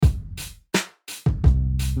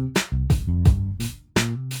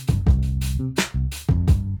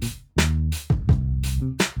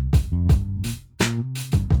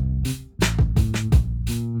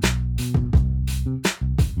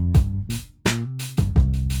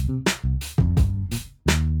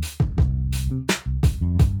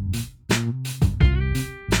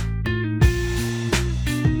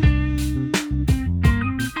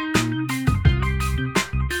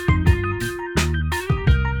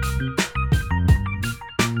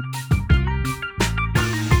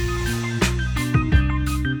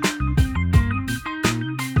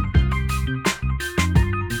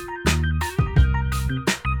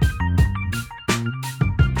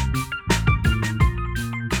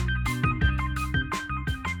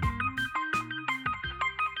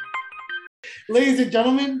Ladies and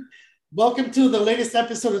gentlemen, welcome to the latest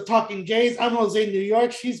episode of Talking Gays. I'm Jose in New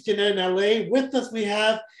York. She's Jeanette in LA. With us, we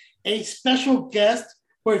have a special guest.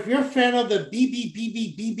 Where if you're a fan of the BB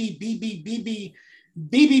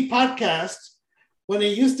podcast, when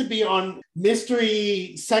it used to be on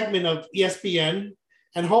mystery segment of ESPN,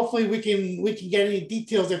 and hopefully we can get any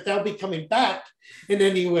details if they'll be coming back in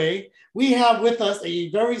any way. We have with us a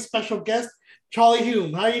very special guest, Charlie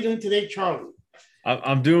Hulme. How are you doing today, Charlie?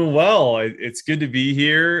 I'm doing well. It's good to be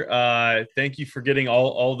here. Thank you for getting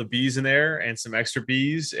all the B's in there and some extra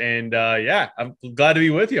B's. And yeah, I'm glad to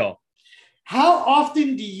be with y'all. How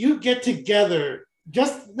often do you get together?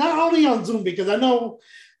 Just not only on Zoom, because I know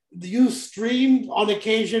you stream on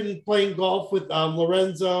occasion playing golf with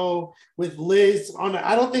Lorenzo, with Liz.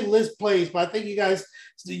 I don't think Liz plays, but I think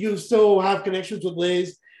you still have connections with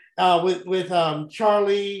Liz, with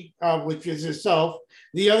Charlie, which is yourself,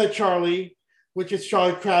 the other Charlie, which is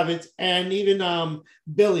Charlie Kravitz, and even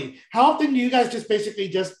Billy. How often do you guys just basically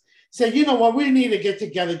just say, you know what, we need to get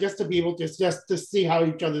together just to be able to just to see how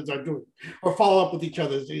each other's are doing or follow up with each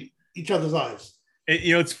other's lives?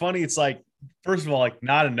 It's funny. It's like, first of all, like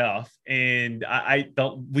not enough. And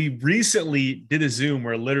we recently did a Zoom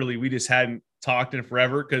where literally we just hadn't talked in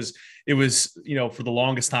forever because it was, for the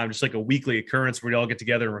longest time, just like a weekly occurrence where we all get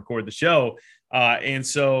together and record the show. And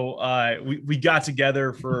so we got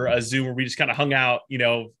together for a Zoom where we just kind of hung out,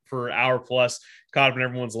 for an hour plus, caught up in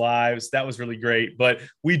everyone's lives. That was really great. But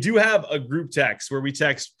we do have a group text where we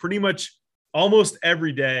text pretty much almost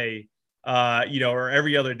every day, or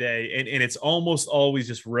every other day. And it's almost always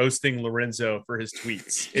just roasting Lorenzo for his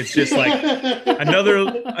tweets. It's just like another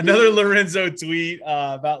Lorenzo tweet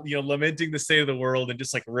about, lamenting the state of the world and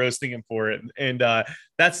just like roasting him for it. And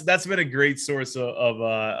that's been a great source of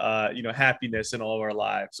happiness in all of our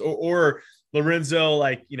lives. Or Lorenzo,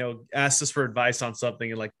 asks us for advice on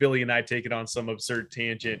something, and like Billy and I take it on some absurd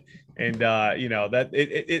tangent, and that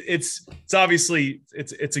it's obviously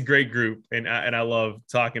it's a great group, and I love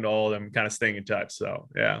talking to all of them, kind of staying in touch. So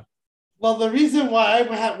yeah. Well, the reason why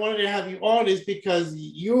I wanted to have you on is because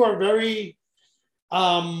you are very,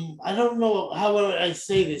 I don't know how would I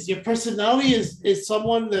say this. Your personality is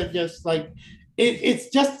someone that just like it's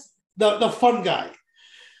just the fun guy.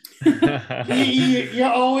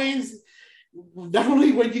 You're always. Not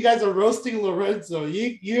only when you guys are roasting Lorenzo,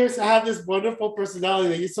 you have this wonderful personality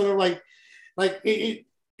that you sort of like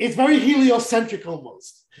it's very heliocentric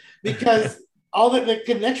almost, because all the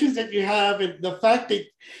connections that you have and the fact that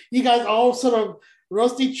you guys all sort of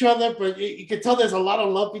roast each other, but you can tell there's a lot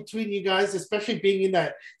of love between you guys, especially being in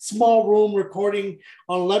that small room recording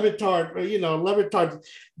on Levitard, Levitard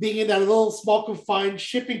being in that little small confined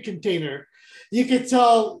shipping container. You can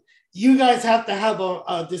tell you guys have to have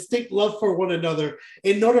a distinct love for one another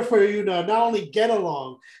in order for you to not only get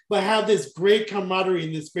along, but have this great camaraderie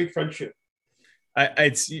and this great friendship.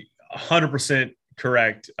 It's 100%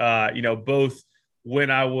 correct. Both when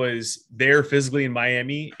I was there physically in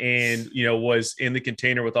Miami and, was in the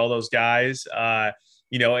container with all those guys,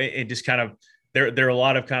 it just kind of, there are a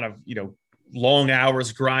lot of kind of, long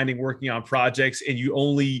hours grinding, working on projects, and you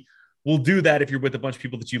only will do that if you're with a bunch of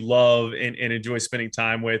people that you love and enjoy spending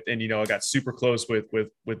time with. And, I got super close with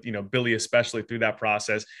Billy, especially through that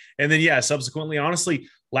process. And then, subsequently, honestly,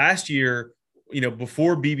 last year,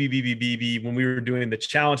 before BB, when we were doing the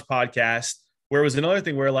challenge podcast, where it was another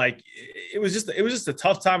thing where like, it was just a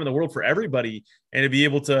tough time in the world for everybody. And to be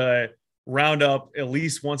able to round up at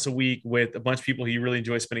least once a week with a bunch of people who you really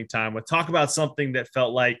enjoy spending time with, talk about something that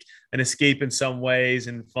felt like an escape in some ways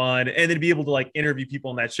and fun, and then be able to like interview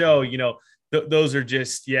people on that show, those are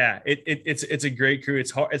just, it's a great crew.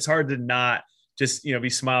 It's hard to not just, be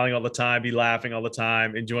smiling all the time, be laughing all the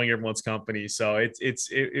time, enjoying everyone's company. So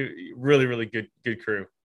it's really, really good crew.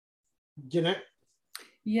 Jeanette?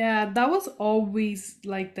 Yeah, that was always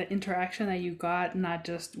like the interaction that you got, not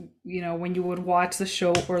just, when you would watch the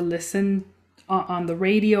show or listen on the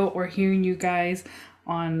radio or hearing you guys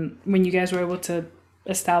on when you guys were able to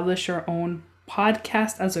establish your own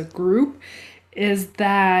podcast as a group is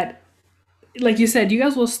that, like you said, you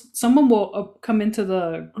guys will, someone will come into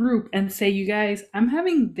the group and say, you guys, I'm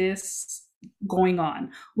having this going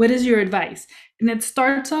on. What is your advice? And it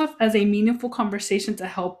starts off as a meaningful conversation to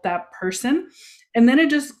help that person. And then it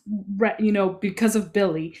just, because of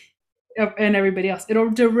Billy and everybody else, it'll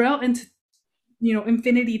derail into,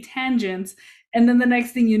 infinity tangents. And then the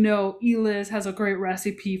next thing you know, Eliz has a great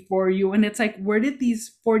recipe for you. And it's like, where did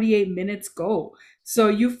these 48 minutes go? So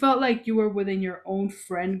you felt like you were within your own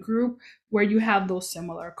friend group where you have those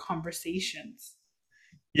similar conversations.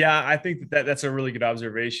 Yeah, I think that's a really good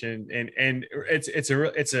observation, and it's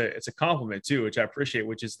a compliment too, which I appreciate.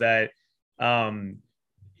 Which is that, anytime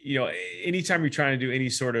you're trying to do any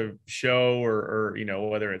sort of show or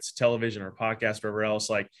whether it's television or podcast or whatever else,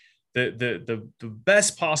 like the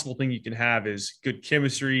best possible thing you can have is good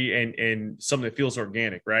chemistry and something that feels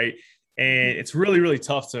organic, right? And it's really, really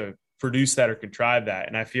tough to produce that or contrive that.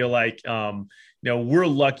 And I feel like we're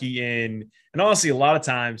lucky and honestly, a lot of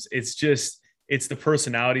times it's the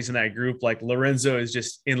personalities in that group. Like Lorenzo is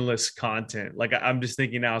just endless content. Like I'm just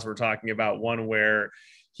thinking now as we're talking about one where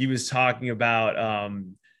he was talking about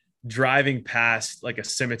driving past like a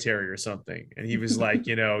cemetery or something. And he was like,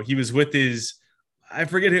 he was with I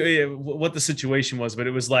forget what the situation was, but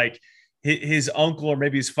it was like his uncle or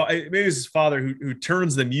maybe maybe it was his father who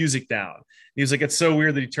turns the music down. He was like, it's so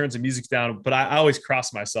weird that he turns the music down, but I always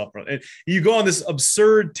cross myself. And you go on this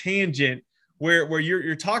absurd tangent where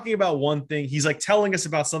you're talking about one thing. He's like telling us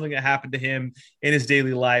about something that happened to him in his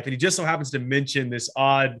daily life. And he just so happens to mention this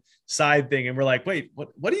odd side thing. And we're like, wait,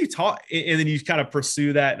 what are you talking? And then you kind of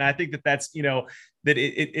pursue that. And I think that's, that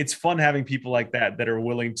it's fun having people like that are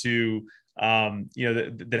willing to,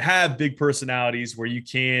 that have big personalities where you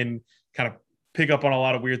can kind of pick up on a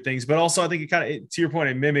lot of weird things. But also I think it kind of, to your point,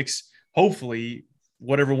 it mimics hopefully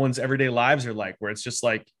what everyone's everyday lives are like, where it's just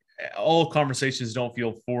like, all conversations don't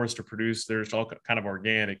feel forced or produced. They're just all kind of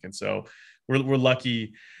organic. And so we're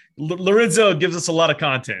lucky. Lorenzo gives us a lot of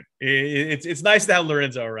content. It's nice to have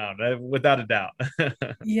Lorenzo around, without a doubt.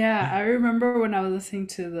 Yeah, I remember when I was listening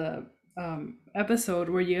to the episode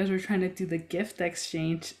where you guys were trying to do the gift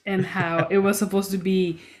exchange and how it was supposed to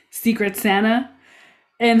be Secret Santa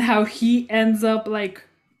and how he ends up like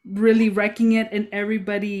really wrecking it, and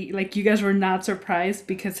everybody, like, you guys were not surprised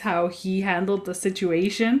because how he handled the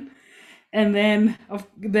situation. And then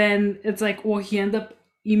it's like, well, he ended up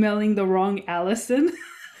emailing the wrong Allison.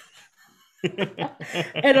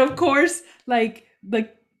 And of course, like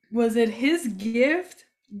was it his gift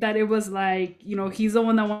that it was like, he's the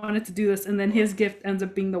one that wanted to do this, and then his gift ends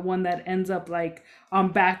up being the one that ends up like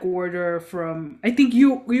on back order from, I think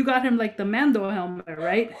you got him like the Mando helmet,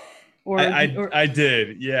 right? I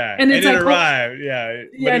did, yeah. And it's it like, arrived, yeah.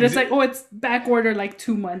 Yeah, and it's like, it's back order like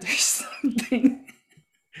 2 months or something.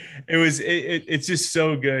 It's just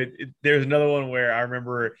so good. There's another one where I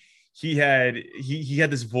remember he had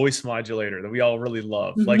this voice modulator that we all really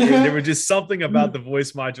loved. Like there was just something about the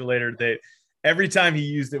voice modulator that every time he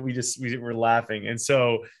used it, we were laughing. And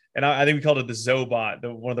so, and I think we called it the Zobot,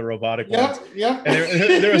 one of the robotic ones. Yeah.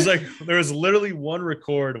 And there was literally one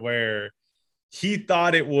record where he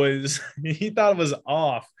thought it was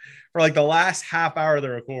off for like the last half hour of the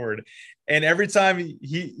record. And every time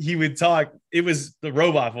he would talk, it was the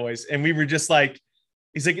robot voice. And we were just like,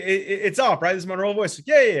 he's like, it's off, right? This is my normal voice. Like,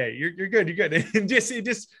 yeah, you're good. And it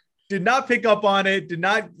just did not pick up on it. Did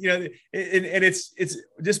not, and it's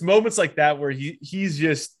just moments like that where he's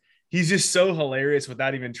just so hilarious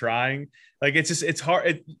without even trying. Like, it's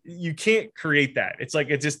hard. You can't create that. It's like,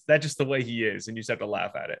 that's just the way he is. And you just have to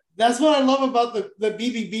laugh at it. That's what I love about the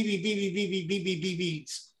BB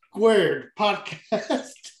squared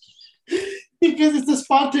podcast. Because it's the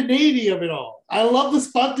spontaneity of it all. I love the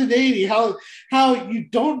spontaneity, how you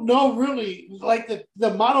don't know really, like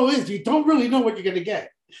the motto is, you don't really know what you're going to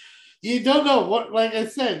get. You don't know what, like I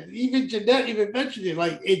said, even Jeanette even mentioned it,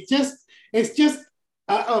 like it's just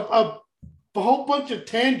a whole bunch of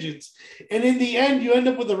tangents. And in the end, you end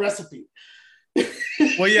up with a recipe.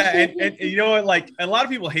 Well, yeah. And you know what, like a lot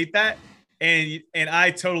of people hate that. And I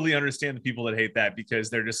totally understand the people that hate that, because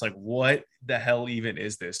they're just like, what the hell even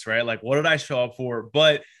is this, right? Like, what did I show up for?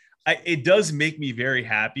 But it does make me very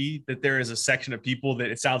happy that there is a section of people that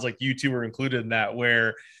it sounds like you two are included in that,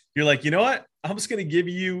 where you're like, you know what? I'm just going to give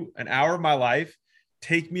you an hour of my life,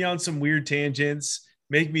 take me on some weird tangents,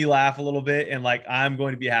 make me laugh a little bit. And like, I'm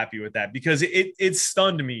going to be happy with that, because it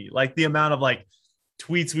stunned me. Like the amount of like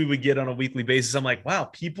tweets we would get on a weekly basis. I'm like, wow,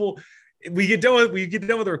 people, we get done with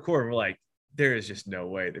the record. We're like, there is just no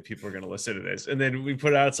way that people are going to listen to this. And then we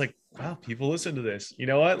put it out, it's like, wow, people listen to this. You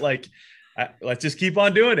know what? Like, let's just keep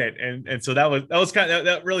on doing it. And so that was kind of,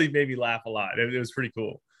 that really made me laugh a lot. It was pretty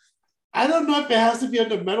cool. I don't know if it has to be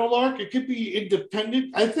under Metal Arc. It could be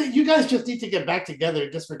independent. I think you guys just need to get back together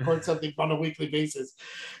and just record something on a weekly basis.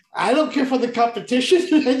 I don't care for the competition.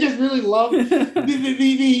 I just really love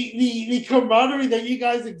the camaraderie that you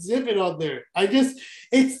guys exhibit on there.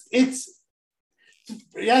 It's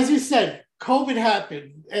as you said, COVID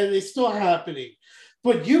happened and it's still happening.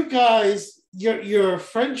 But you guys, your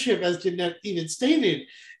friendship, as Jeanette even stated,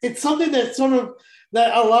 it's something that sort of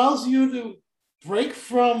that allows you to break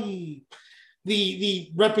from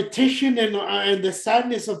the repetition and the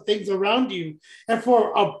sadness of things around you, and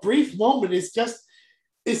for a brief moment, it's just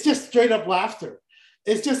straight up laughter.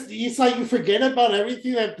 It's like you forget about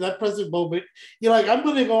everything at that present moment. You're like, I'm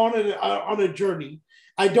going to go on a journey.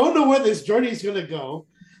 I don't know where this journey is going to go,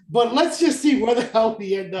 but let's just see where the hell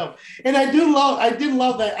we end up. And I did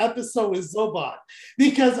love that episode with Zobot,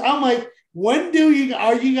 because I'm like, when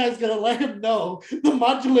are you guys gonna let him know the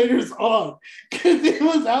modulator's on? Because it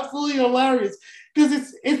was absolutely hilarious.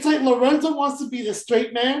 Because it's like Lorenzo wants to be the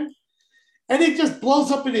straight man, and it just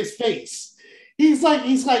blows up in his face. He's got.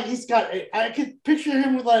 I could picture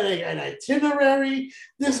him with like an itinerary.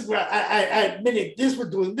 This at minute this we're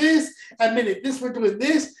doing this. At minute this we're doing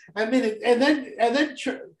this. At minute and then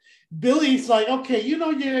Billy's like, okay, you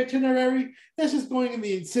know your itinerary. That's just going in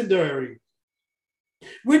the incendiary.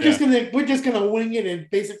 We're just gonna wing it and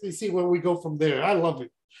basically see where we go from there. I love it.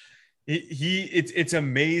 It's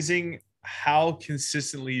amazing how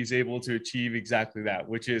consistently he's able to achieve exactly that,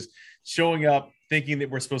 which is showing up thinking that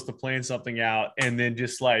we're supposed to plan something out and then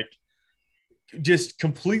just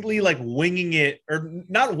completely like winging it, or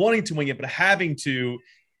not wanting to wing it, but having to,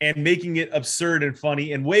 and making it absurd and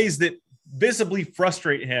funny in ways that visibly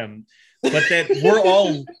frustrate him, but that we're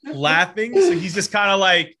all laughing. So he's just kind of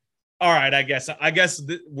like, all right, I guess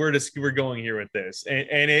we're going here with this,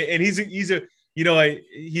 and he's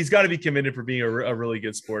got to be commended for being a really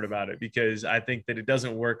good sport about it, because I think that it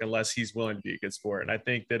doesn't work unless he's willing to be a good sport, and I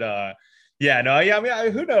think that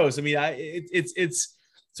who knows? I mean, it's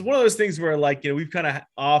one of those things where, like, we've kind of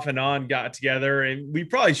off and on got together, and we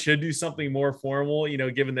probably should do something more formal,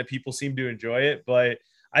 given that people seem to enjoy it, but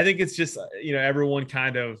I think it's just everyone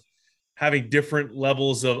kind of having different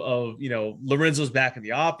levels of Lorenzo's back in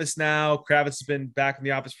the office now. Kravitz has been back in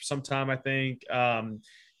the office for some time, I think.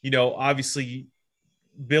 Obviously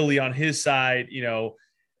Billy on his side,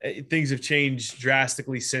 things have changed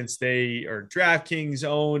drastically since they are DraftKings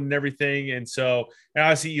owned and everything. And so, and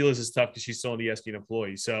obviously Eliz is tough because she's still an ESPN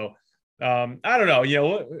employee. So I don't know,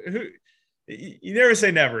 you never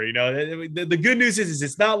say never, the good news is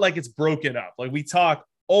it's not like it's broken up. Like, we talk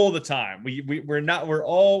all the time.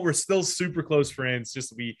 We're still super close friends.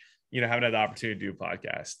 Just we, haven't had the opportunity to do a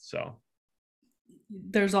podcast. So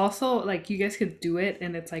there's also, like, you guys could do it,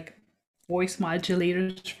 and it's like voice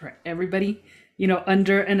modulators for everybody,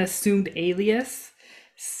 under an assumed alias.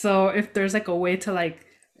 So if there's like a way to, like,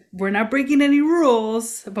 we're not breaking any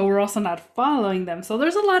rules, but we're also not following them. So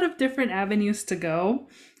there's a lot of different avenues to go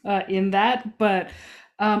in that. But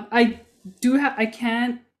I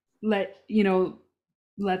can't let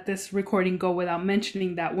this recording go without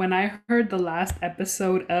mentioning that when I heard the last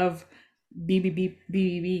episode of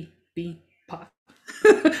BBB Pop,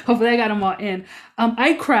 hopefully I got them all in,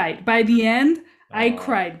 I cried. By the end, I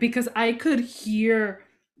cried because I could hear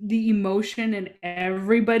the emotion in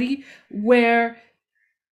everybody, where,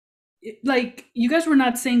 like, you guys were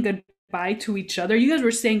not saying goodbye to each other. You guys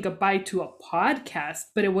were saying goodbye to a podcast,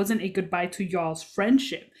 but it wasn't a goodbye to y'all's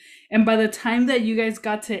friendship. And by the time that you guys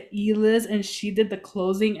got to Eliz and she did the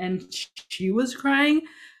closing and she was crying,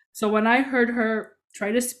 so when I heard her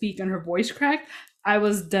try to speak and her voice cracked, I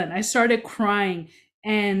was done. I started crying,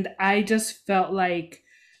 and I just felt like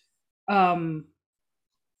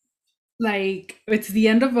it's the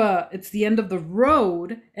end of the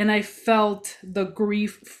road, and I felt the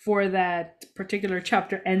grief for that particular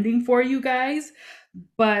chapter ending for you guys.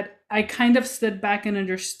 But I kind of stood back and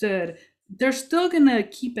understood they're still gonna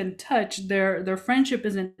keep in touch. Their friendship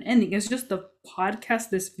isn't ending. It's just the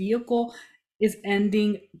podcast, this vehicle, is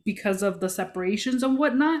ending because of the separations and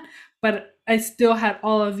whatnot. But I still had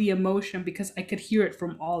all of the emotion because I could hear it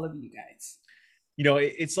from all of you guys.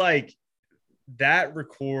 It's like that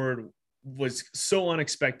record was so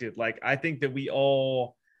unexpected. Like, I think that we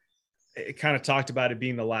all kind of talked about it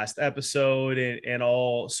being the last episode, and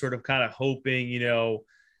all sort of kind of hoping,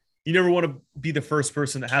 you never want to be the first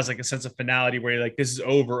person that has like a sense of finality where you're like, this is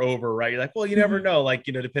over, right? You're like, well, you never know, like,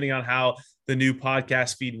 depending on how the new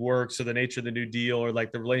podcast feed works or the nature of the new deal or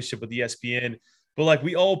like the relationship with ESPN. But like,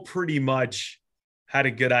 we all pretty much had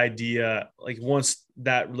a good idea. Like once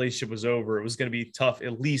that relationship was over, it was going to be tough,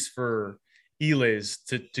 at least for Eliz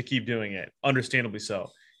to keep doing it, understandably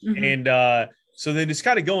so. And so then just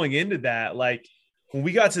kind of going into that, like when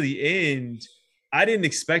we got to the end, I didn't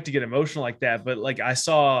expect to get emotional like that, but like I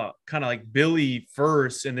saw kind of like Billy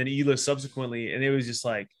first and then Ela subsequently, and it was just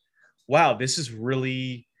like, wow, this is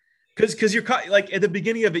really because you're caught like at the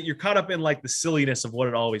beginning of it, you're caught up in like the silliness of what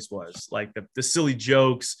it always was, like the silly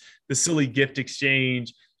jokes, the silly gift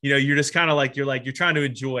exchange. You're just kind of like you're trying to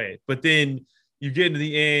enjoy it, but then you get into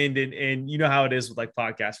the end, and you know how it is with like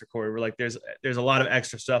podcast recording. We're like there's a lot of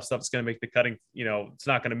extra stuff that's going to make the cutting. It's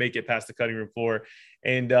not going to make it past the cutting room floor,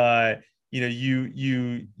 and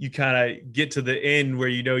you kind of get to the end where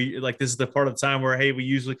like this is the part of the time where hey, we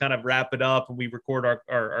usually kind of wrap it up and we record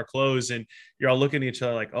our close, and you're all looking at each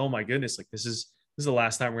other like, oh my goodness, like this is the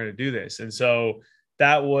last time we're going to do this. And so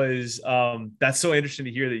that was that's so interesting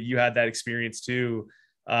to hear that you had that experience too,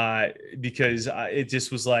 because it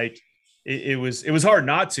just was like it was hard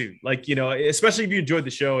not to, like, especially if you enjoyed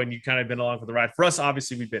the show and you kind of been along for the ride. For us,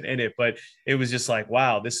 obviously we've been in it, but it was just like,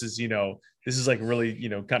 wow, this is like really,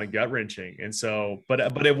 kind of gut wrenching. And so, but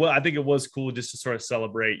I think it was cool just to sort of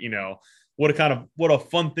celebrate, what a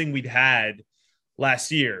fun thing we'd had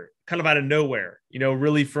last year, kind of out of nowhere,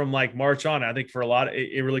 really from like March on. I think for a lot of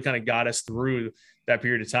it really kind of got us through that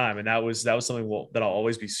period of time. And that was something that I'll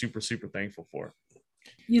always be super, super thankful for.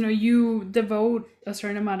 You devote a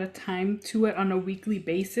certain amount of time to it on a weekly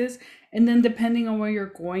basis. And then depending on what you're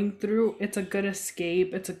going through, it's a good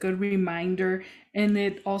escape. It's a good reminder. And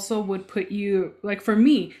it also would put you, like for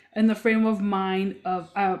me, in the frame of mind of,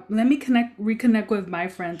 let me reconnect with my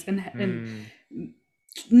friends and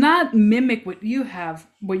not mimic what you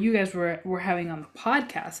guys were having on the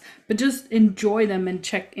podcast, but just enjoy them and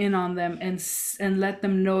check in on them and let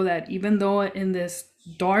them know that even though in this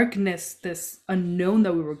darkness, this unknown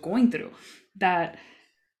that we were going through, that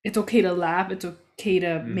it's okay to laugh, it's okay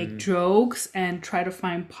to make jokes and try to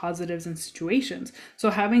find positives in situations. So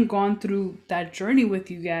having gone through that journey with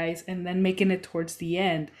you guys and then making it towards the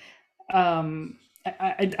end,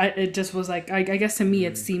 it just was like, I guess to me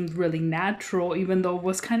it seemed really natural, even though it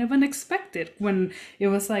was kind of unexpected when it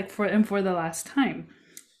was like for the last time.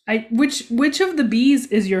 Which of the bees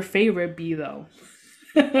is your favorite bee though?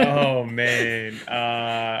 Oh man,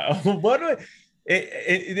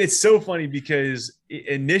 it's so funny because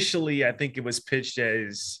initially I think it was pitched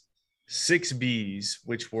as 6 Bs,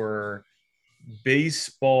 which were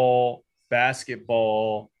baseball,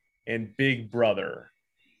 basketball, and Big Brother.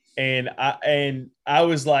 And I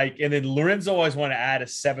was like, and then Lorenzo always wanted to add a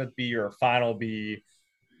 7th B or a final B.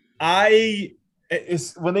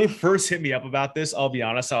 When they first hit me up about this, I'll be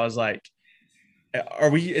honest, I was like,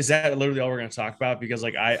 is that literally all we're going to talk about? Because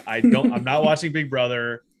like, I'm not watching Big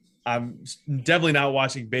Brother. I'm definitely not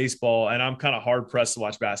watching baseball, and I'm kind of hard pressed to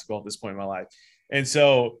watch basketball at this point in my life. And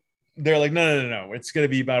so they're like, no. It's going to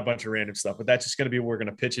be about a bunch of random stuff, but that's just going to be what we're going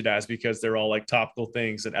to pitch it as, because they're all like topical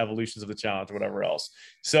things and evolutions of the challenge or whatever else.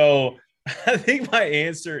 So I think my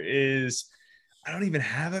answer is, I don't even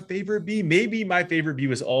have a favorite B. Maybe my favorite B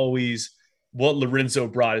was always what Lorenzo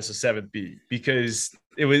brought as a 7th B, because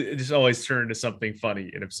it just always turned into something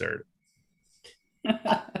funny and absurd.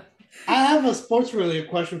 I have a sports related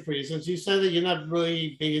question for you, since you said that you're not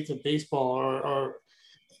really big into baseball, or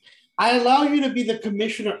I allow you to be the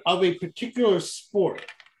commissioner of a particular sport.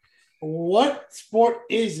 What sport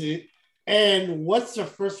is it, and what's the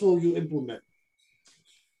first rule you implement?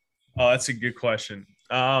 Oh, that's a good question.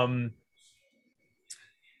 That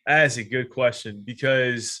is a good question,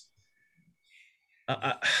 because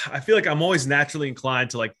I feel like I'm always naturally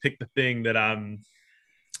inclined to like pick the thing that I'm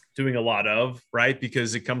doing a lot of, right?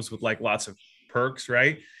 Because it comes with like lots of perks,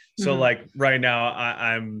 right? So like right now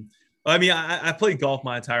I played golf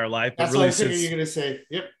my entire life, but that's really what I figured you're gonna say.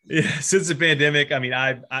 Yep. Yeah, since the pandemic, I mean,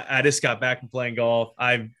 I just got back from playing golf.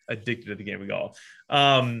 I'm addicted to the game of golf.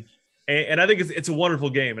 And I think it's a wonderful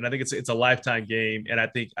game, and I think it's a lifetime game. And I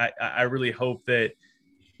think I really hope that,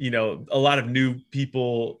 a lot of new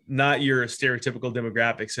people, not your stereotypical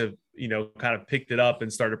demographics, have, kind of picked it up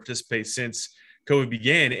and started to participate since COVID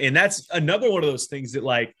began. And that's another one of those things that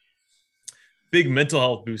like big mental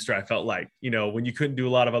health booster. I felt like, when you couldn't do a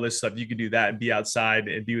lot of other stuff, you could do that and be outside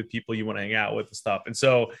and be with people you want to hang out with and stuff. And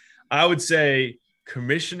so I would say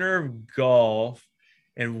commissioner of golf.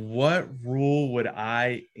 And what rule would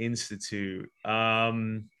I institute? I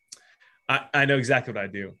know exactly what I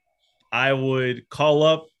do. I would call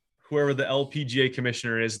up whoever the LPGA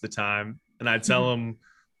commissioner is at the time, and I'd tell him,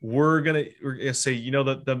 we're gonna say, you know,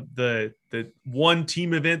 the one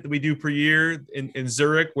team event that we do per year in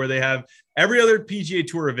Zurich, where they have every other PGA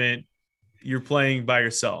Tour event, you're playing by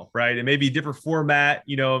yourself, right? It may be a different format.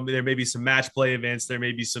 You know, there may be some match play events. There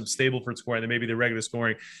may be some Stableford scoring. There may be the regular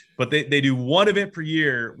scoring, but they do one event per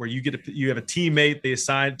year where you have a teammate, they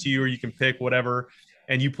assign it to you, or you can pick whatever,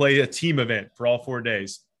 and you play a team event for all 4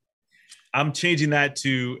 days. I'm changing that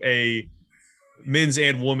to a men's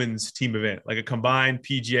and women's team event, like a combined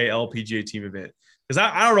PGA LPGA team event. Because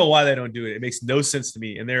I don't know why they don't do it. It makes no sense to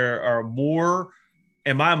me. And there are more,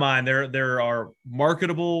 in my mind, there are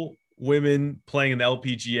marketable women playing in the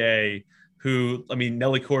LPGA who, I mean,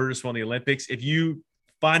 Nelly Korda won the Olympics. If you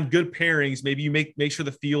find good pairings, maybe you make sure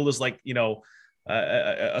the field is like, you know,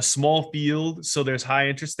 a small field, so there's high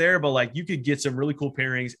interest there, but like you could get some really cool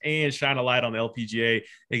pairings and shine a light on the LPGA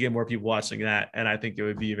and get more people watching that. And I think it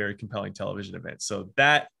would be a very compelling television event. So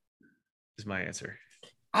that is my answer.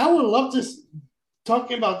 I would love to,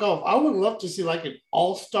 talking about golf, I would love to see like an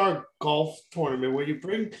all-star golf tournament where you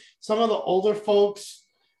bring some of the older folks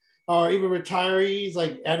or even retirees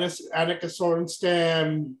like Annika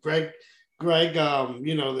Sorenstam, Greg,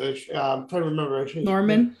 you know, I'm trying to remember.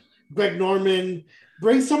 Norman. Greg Norman,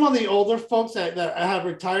 bring some of the older folks that have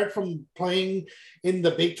retired from playing in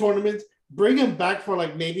the big tournaments, bring them back for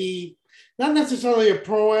like maybe not necessarily a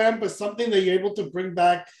pro-am, but something that you're able to bring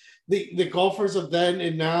back the golfers of then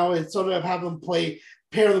and now and sort of have them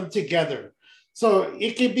pair them together. So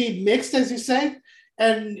it can be mixed, as you say,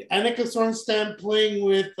 and Annika Sorenstam playing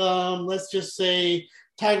with, let's just say,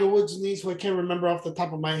 Tiger Woods' niece, who I can't remember off the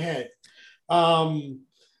top of my head.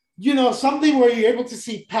 You know, something where you're able to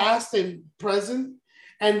see past and present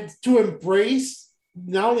and to embrace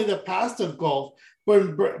not only the past of golf,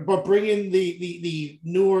 but bringing the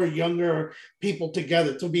newer, younger people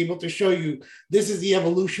together to be able to show you this is the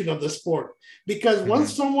evolution of the sport. Because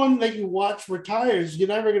once someone that you watch retires, you're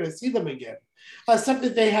never going to see them again. Except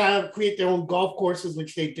that they create their own golf courses,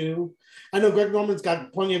 which they do. I know Greg Norman's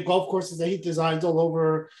got plenty of golf courses that he designs all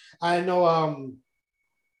over. I know,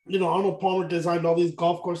 you know, Arnold Palmer designed all these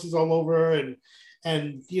golf courses all over,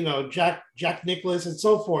 and you know, Jack Nicklaus and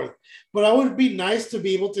so forth. But it would be nice to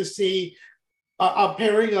be able to see a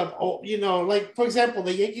pairing of, you know, like for example,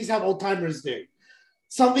 the Yankees have Old Timers Day.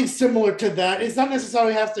 Something similar to that. It's not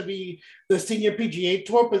necessarily have to be the Senior PGA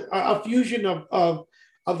Tour, but a fusion of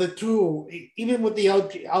the two, even with the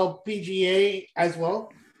LPGA as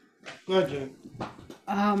well. Go ahead,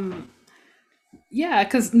 Jen. Yeah,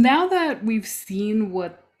 because now that we've seen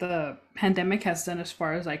what the pandemic has done as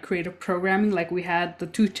far as like creative programming, like we had the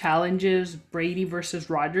 2 challenges, Brady versus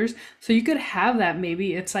Rogers, so you could have that.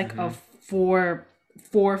 Maybe it's like a 4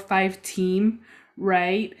 or 5 team,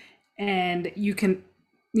 right? And you can,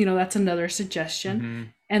 you know, that's another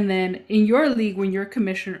suggestion. And then in your league, when you're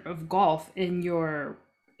commissioner of golf in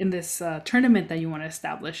this tournament that you want to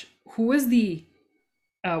establish, who is the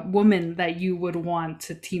woman that you would want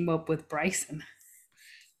to team up with Bryson?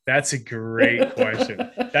 That's a great question.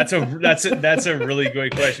 That's a really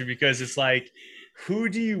great question, because it's like, who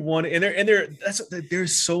do you want? And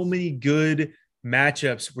there's so many good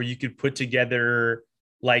matchups where you could put together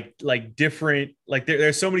like different, like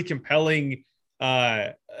there's so many compelling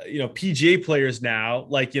you know, PGA players now.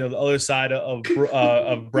 Like, you know, the other side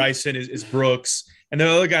of Bryson is Brooks, and there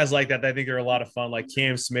are other guys like that I think are a lot of fun. Like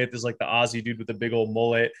Cam Smith is like the Aussie dude with the big old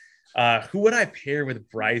mullet. Who would I pair with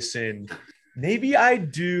Bryson? Maybe I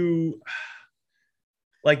do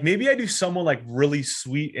someone like really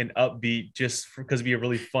sweet and upbeat, just because it'd be a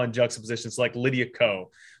really fun juxtaposition. It's like Lydia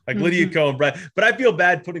Ko. Lydia Ko and Bryson. But I feel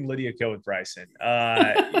bad putting Lydia Ko with Bryson.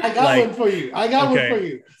 I got one for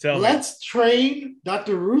you. Let's train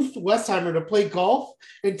Dr. Ruth Westheimer to play golf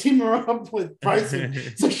and team her up with Bryson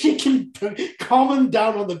so she can calm him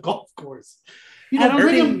down on the golf course. You know,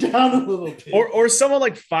 bring him down a little bit. Or someone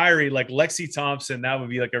like fiery, like Lexi Thompson. That would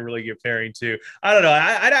be like a really good pairing too. I don't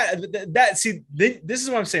know. This is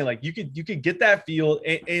what I'm saying. Like you could get that feel.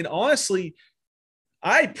 And honestly,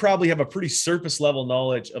 I probably have a pretty surface level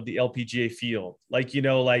knowledge of the LPGA field. Like, you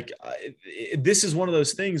know, like this is one of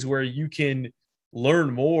those things where you can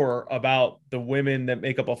learn more about the women that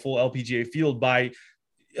make up a full LPGA field by,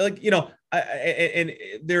 like, you know, and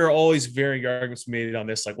there are always varying arguments made on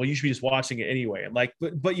this. Like, well, you should be just watching it anyway. And like,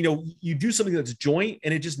 but you know, you do something that's joint,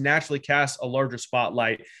 and it just naturally casts a larger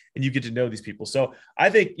spotlight, and you get to know these people. So I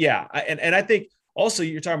think, yeah, and I think also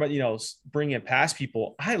you're talking about, you know, bringing in past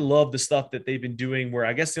people. I love the stuff that they've been doing, where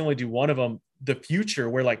I guess they only do one of them, the future,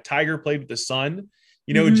 where like Tiger played with the son.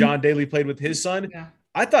 You know, John Daly played with his son. Yeah.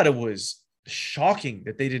 I thought it was shocking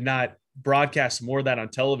that they did not broadcast more of that on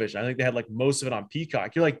television. I think they had like most of it on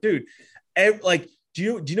Peacock. You're like, dude, like,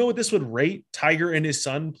 do you know what this would rate? Tiger and his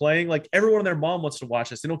son playing? Like everyone and their mom wants to watch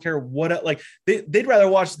this. They don't care what, like they'd rather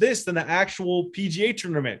watch this than the actual PGA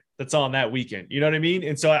tournament that's on that weekend. You know what I mean?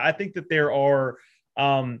 And so I think that there are,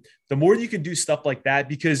 the more you can do stuff like that,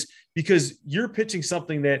 because you're pitching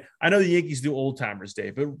something that I know the Yankees do Old Timers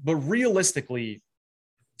Day, but realistically,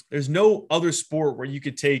 there's no other sport where you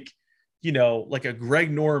could take, you know, like a Greg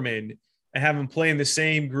Norman and have him play in the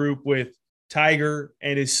same group with Tiger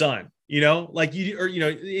and his son. You know, like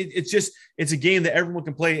it's a game that everyone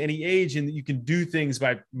can play at any age, and you can do things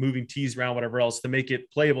by moving tees around, whatever else, to make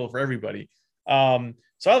it playable for everybody. So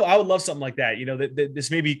I would love something like that. You know, that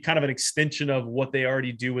this may be kind of an extension of what they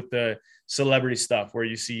already do with the celebrity stuff, where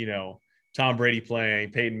you see, you know, Tom Brady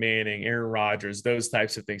playing, Peyton Manning, Aaron Rodgers, those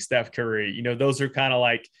types of things, Steph Curry. You know, those are kind of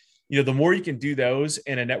like, you know, the more you can do those,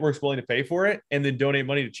 and a network's willing to pay for it, and then donate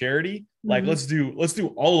money to charity, like let's do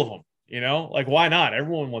all of them. You know, like why not?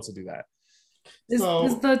 Everyone wants to do that. Is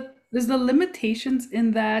the limitations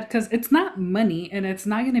in that, because it's not money and it's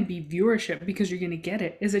not going to be viewership because you're going to get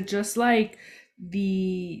it? Is it just like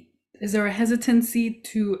is there a hesitancy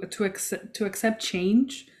to accept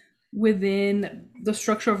change within the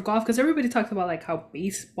structure of golf? Because everybody talks about like how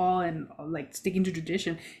baseball and like sticking to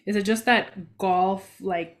tradition. Is it just that golf,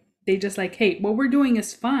 like they just like, hey, what we're doing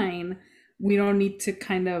is fine, we don't need to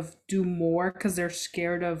kind of do more because they're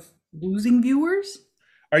scared of losing viewers?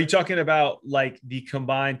 Are you talking about like the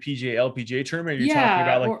combined PGA LPGA tournament? Or are you talking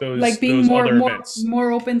about like those like being those other events?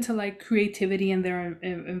 more open to like creativity in their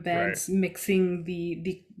events, Right. mixing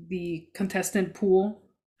the contestant pool?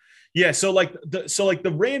 Yeah. So like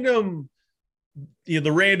the random, you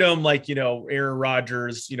know, like, you know, Aaron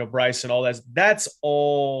Rodgers, you know, Bryson, all that's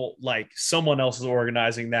all like someone else is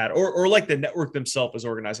organizing that, or like the network themselves is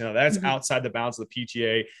organizing that. That's outside the bounds of the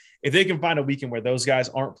PGA. If they can find a weekend where those guys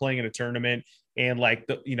aren't playing in a tournament, and like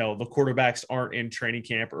the, you know, the quarterbacks aren't in training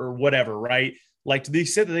camp or whatever, right? Like to the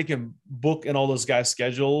extent that they can book in all those guys'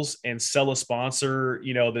 schedules and sell a sponsor,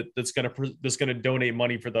 you know, that's gonna donate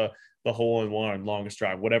money for the hole in one, longest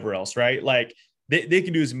drive, whatever else, right? Like they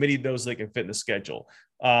can do as many of those as they can fit in the schedule.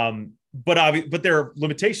 But there are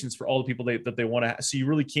limitations for all the people that they want to. So you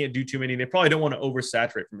really can't do too many. They probably don't want to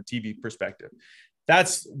oversaturate from a TV perspective.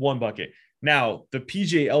 That's one bucket. Now the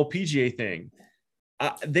PGA LPGA thing,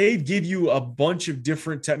 they give you a bunch of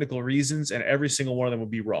different technical reasons, and every single one of them will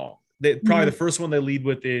be wrong. Probably the first one they lead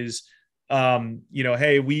with is, you know,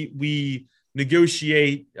 hey, we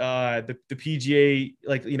negotiate the PGA,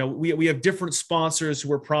 like, you know, we have different sponsors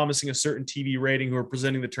who are promising a certain TV rating, who are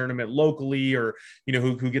presenting the tournament locally, or, you know,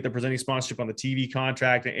 who get the presenting sponsorship on the TV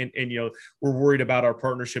contract, and you know, we're worried about our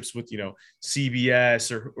partnerships with, you know, CBS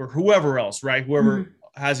or whoever else, right? Whoever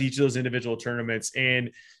has each of those individual tournaments.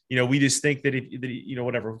 And, you know, we just think that you know,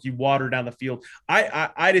 whatever, you water down the field.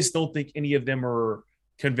 I just don't think any of them are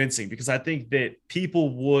convincing, because I think that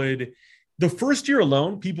people would, the first year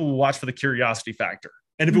alone, people will watch for the curiosity factor.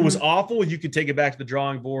 And if it was awful, you could take it back to the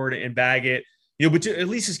drawing board and bag it, you know, but at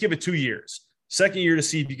least just give it 2 years, second year, to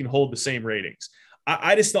see if you can hold the same ratings.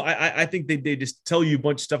 I just don't, I think they just tell you a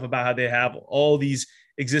bunch of stuff about how they have all these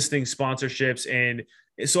existing sponsorships. And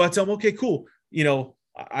so I tell them, okay, cool. You know,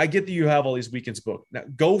 I get that you have all these weekends booked. Now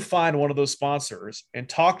go find one of those sponsors and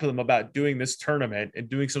talk to them about doing this tournament and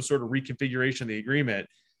doing some sort of reconfiguration of the agreement.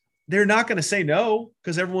 They're not going to say no,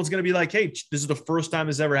 because everyone's going to be like, hey, this is the first time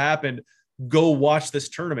this ever happened. Go watch this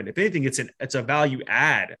tournament. If anything, it's a value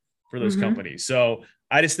add for those companies. So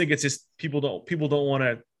I just think it's just people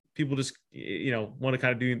just, you know, want to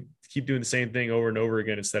kind of keep doing the same thing over and over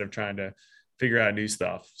again instead of trying to figure out new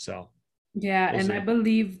stuff. So yeah, we'll and see. I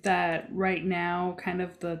believe that right now, kind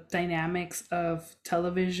of the dynamics of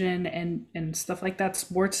television and stuff like that,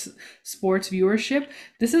 sports viewership,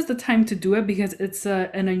 this is the time to do it, because it's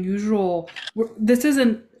an unusual.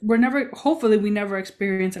 Hopefully, we never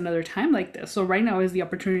experience another time like this. So right now is the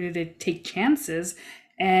opportunity to take chances.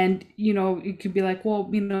 And, you know, it could be like, well,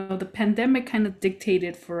 you know, the pandemic kind of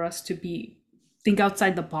dictated for us to think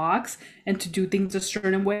outside the box and to do things a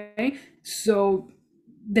certain way. So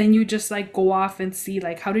then you just like go off and see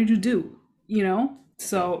like, how did you do, you know?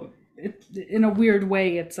 So in a weird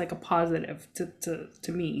way, it's like a positive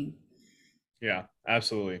to me. Yeah,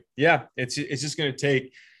 absolutely. Yeah, it's just going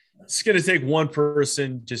to take one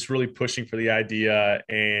person just really pushing for the idea,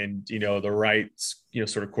 and, you know, the right, you know,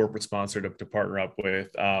 sort of corporate sponsor to partner up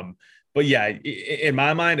with. But yeah, in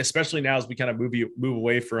my mind, especially now as we kind of move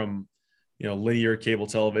away from, you know, linear cable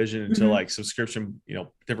television into like subscription, you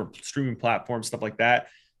know, different streaming platforms, stuff like that.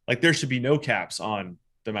 Like there should be no caps on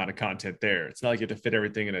the amount of content there. It's not like you have to fit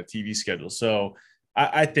everything in a TV schedule. So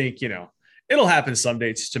I think, it'll happen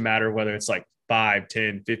someday. It's just a matter of whether it's like 5,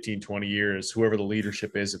 10, 15, 20 years, whoever the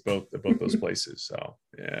leadership is at both those places. So,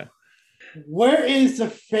 yeah. Where is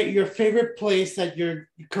your favorite place that your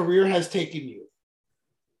career has taken you,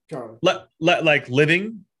 Charlie? Like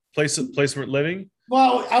living place where living.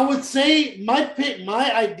 Well, I would say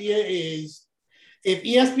my idea is if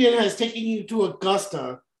ESPN has taken you to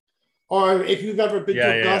Augusta, or if you've ever been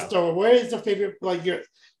to Augusta, or where is the favorite,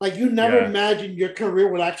 you never imagined your career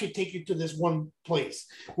would actually take you to this one place.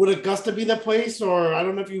 Would Augusta be the place, or I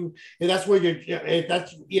don't know if that's where if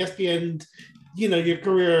that's ESPN, your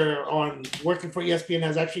career on working for ESPN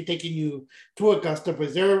has actually taken you to Augusta. But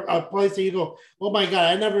is there a place that you go, oh my God,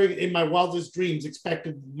 I never in my wildest dreams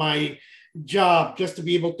expected my job just to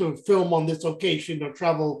be able to film on this location or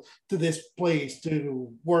travel to this place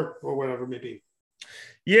to work or whatever it may be?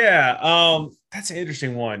 Yeah, that's an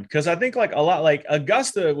interesting one because I think like a lot like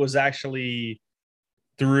Augusta was actually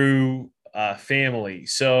through family.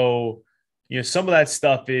 So, some of that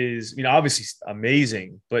stuff is, obviously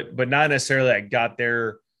amazing, but not necessarily I got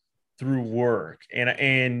there through work.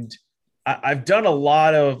 And I've done a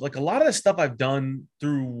lot of the stuff I've done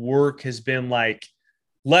through work has been like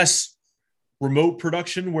less remote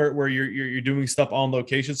production where you're doing stuff on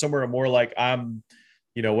location somewhere, and more like I'm,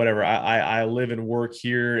 whatever. I live and work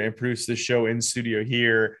here and produce the show in studio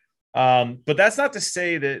here. But that's not to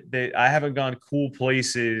say that I haven't gone cool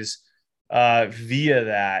places via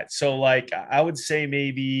that. So like I would say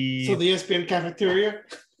maybe the ESPN cafeteria.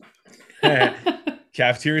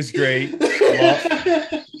 Cafeteria is great.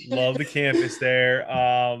 Love the campus there.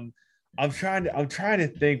 I'm trying to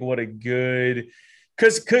think what a good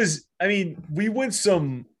because I mean we went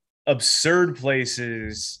some absurd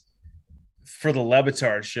places for the Le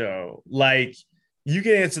Batard show. Like you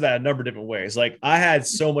can answer that a number of different ways. Like I had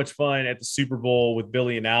so much fun at the Super Bowl with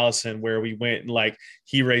Billy and Allison, where we went and like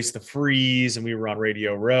he raced the Freeze and we were on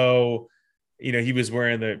Radio Row. He was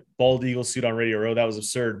wearing the bald eagle suit on Radio Row. That was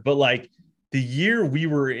absurd. But like the year we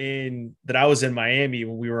were in that I was in Miami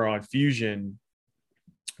when we were on Fusion,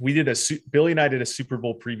 we did Billy and I did a Super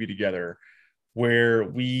Bowl preview together where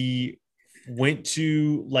we went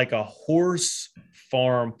to like a horse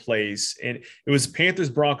farm place, and it was Panthers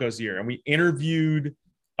Broncos year, and we interviewed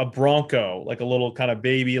a bronco, like a little kind of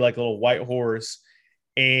baby, like a little white horse,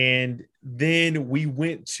 and then we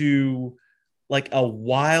went to like a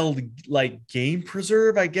wild like game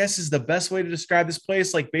preserve, I guess is the best way to describe this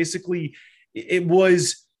place. Like basically it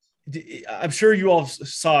was, I'm sure you all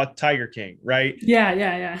saw Tiger King, right?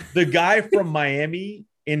 Yeah. The guy from Miami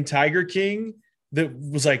in Tiger King that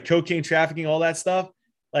was like cocaine trafficking, all that stuff.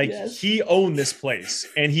 Like yes. He owned this place,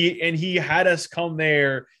 and he had us come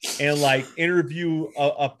there and like interview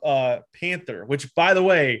a panther. Which, by the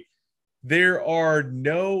way, there's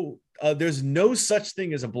no such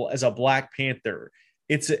thing as a black panther.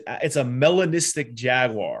 It's a melanistic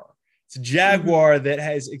jaguar. It's a jaguar that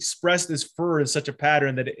has expressed this fur in such a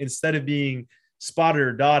pattern that instead of being spotted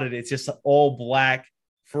or dotted, it's just all black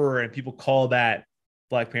fur, and people call that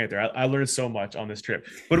Black Panther. I learned so much on this trip,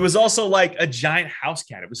 but it was also like a giant house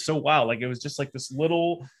cat. It was so wild. Like it was just like this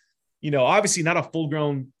little, obviously not a full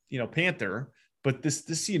grown, panther, but this,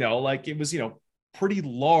 like it was, pretty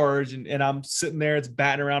large. And I'm sitting there, it's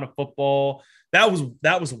batting around a football. That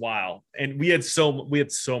was wild. And we had so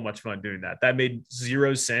much fun doing that. That made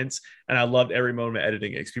zero sense. And I loved every moment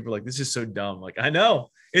editing it because people were like, this is so dumb. Like, I know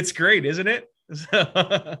it's great, isn't it?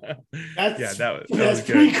 That was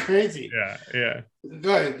pretty crazy. Yeah.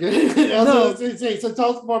 Go ahead. So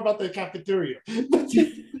tell us more about the cafeteria.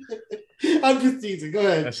 I'm just teasing. Go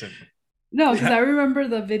ahead. Listen. No, because I remember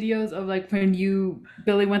the videos of like when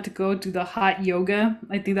Billy went to go do the hot yoga.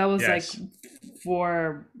 I think that was like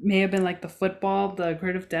may have been like the football, the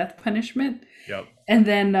creative death punishment. Yep. And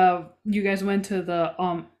then you guys went to the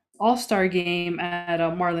All-Star game at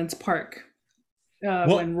Marlins Park.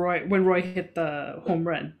 When Roy hit the home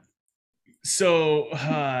run. So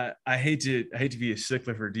I hate to be a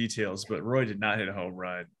stickler for details, but Roy did not hit a home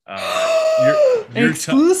run. You're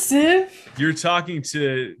exclusive. You're talking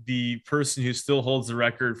to the person who still holds the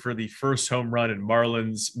record for the first home run in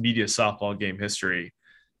Marlins media softball game history.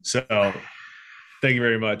 So thank you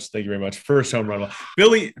very much. First home run.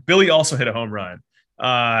 Billy also hit a home run.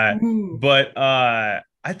 But I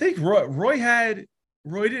think Roy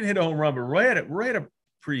didn't hit a home run, but Roy had a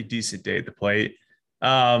pretty decent day at the plate.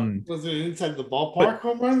 Was it inside the ballpark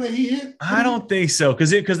home run that he hit? I don't think so,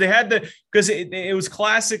 because it was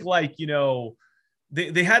classic, like,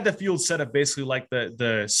 they had the field set up basically like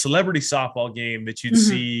the celebrity softball game that you'd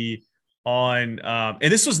see on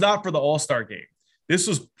and this was not for the All-Star game. This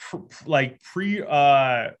was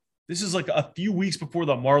this is like a few weeks before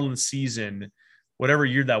the Marlins season, whatever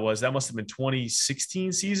year that was. That must have been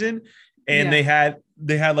 2016 season. And they had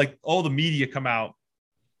like all the media come out,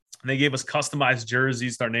 and they gave us customized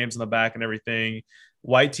jerseys, with our names on the back and everything,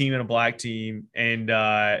 white team and a black team. And,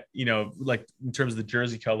 like in terms of the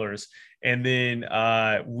jersey colors. And then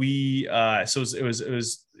so it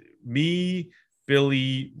was me,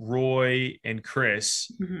 Billy, Roy, and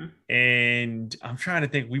Chris. Mm-hmm. And I'm trying to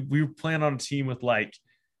think, we were playing on a team with like,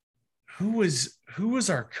 who was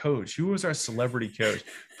our coach? Who was our celebrity coach?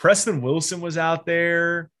 Preston Wilson was out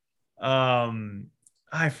there.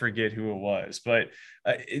 I forget who it was, but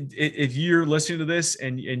if you're listening to this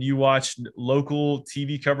and you watch local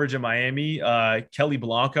TV coverage in Miami, Kelly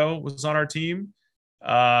Blanco was on our team.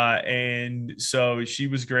 And so she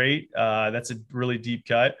was great. That's a really deep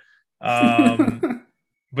cut.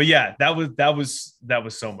 But yeah, that was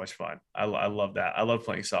so much fun. I love that. I love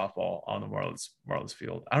playing softball on the Marlins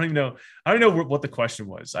field. I don't even know what the question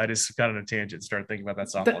was. I just got on a tangent and started thinking about that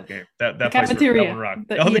softball game. That the place cafeteria, that one rock.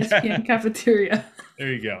 the ESPN cafeteria.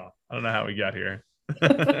 There you go. I don't know how we got here.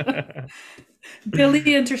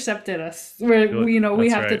 Billy intercepted us. We have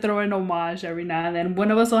to right. throw an homage every now and then. One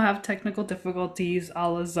of us will have technical difficulties, a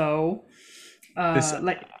la Zoe.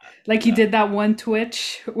 Like he did that one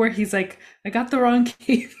Twitch where he's like, I got the wrong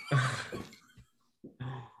game.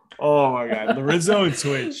 Oh my God. Lorenzo and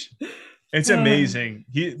Twitch. It's amazing.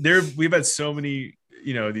 We've had so many,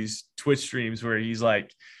 these Twitch streams where he's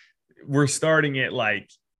like, we're starting at like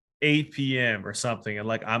 8 p.m. or something. And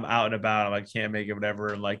like, I'm out and about. I can't make it,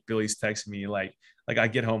 whatever. And like, Billy's texting me like I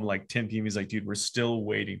get home like 10 p.m. He's like, dude, we're still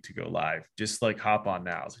waiting to go live. Just like hop on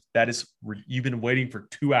now. You've been waiting for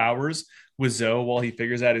 2 hours with Zoe while he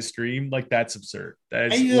figures out his stream. Like, that's absurd.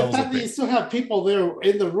 That is, and the fact that you still have people there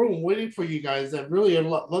in the room waiting for you guys that really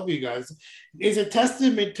love you guys is a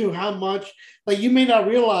testament to how much, like, you may not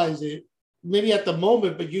realize it maybe at the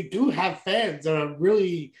moment, but you do have fans that are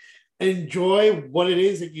really enjoy what it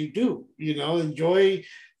is that you do, enjoy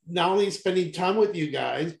not only spending time with you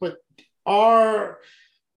guys, but are,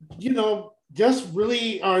 just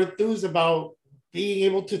really are enthused about being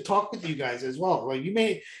able to talk with you guys as well. Like, you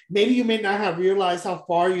may not have realized how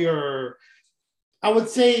far your, I would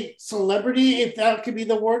say, celebrity, if that could be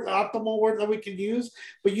the optimal word that we can use,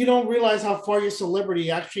 but you don't realize how far your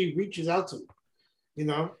celebrity actually reaches out to,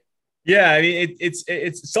 Yeah, I mean,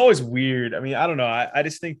 it's always weird. I mean, I don't know. I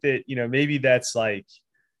just think that, maybe that's like,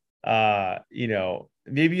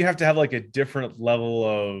 maybe you have to have like a different level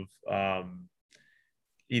of, I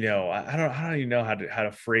don't even know how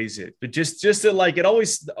to phrase it, but just that, like, it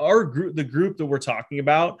always, the group that we're talking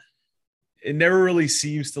about, it never really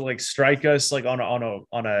seems to like strike us like on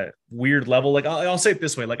a weird level. Like, I'll say it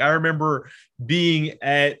this way. Like, I remember being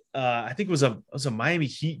at, I think it was a Miami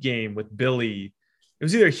Heat game with Billy. It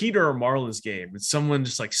was either a Heat or a Marlins game, and someone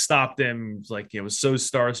just like stopped them, like, was so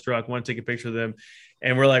starstruck, want to take a picture of them.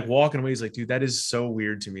 And we're like walking away. He's like, dude, that is so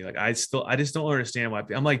weird to me. Like, I just don't understand why.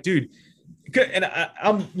 I'm like, dude, and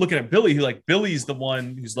I'm looking at Billy, who, like, Billy's the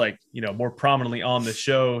one who's like, more prominently on the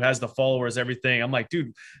show, has the followers, everything. I'm like,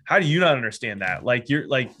 dude, how do you not understand that? Like, you're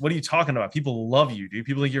like, what are you talking about? People love you, dude.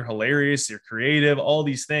 People think you're hilarious, you're creative, all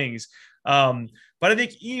these things. But I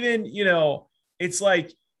think even, it's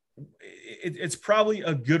like, it's probably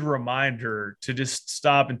a good reminder to just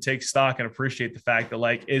stop and take stock and appreciate the fact that,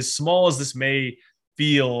 like, as small as this may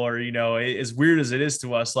feel, or, as weird as it is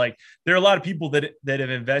to us, like, there are a lot of people that have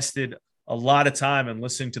invested a lot of time in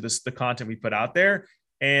listening to the content we put out there.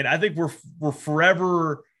 And I think we're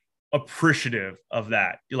forever appreciative of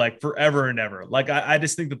that, like, forever and ever. Like, I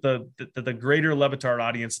just think that the greater Levitard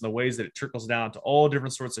audience and the ways that it trickles down to all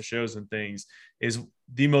different sorts of shows and things is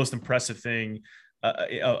the most impressive thing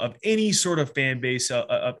of any sort of fan base,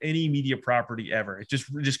 of any media property ever. It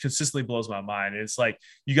just consistently blows my mind. And it's like,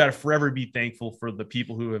 you got to forever be thankful for the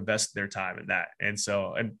people who invested their time in that. And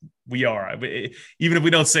so, and we are, even if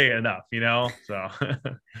we don't say it enough, so.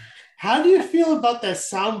 How do you feel about that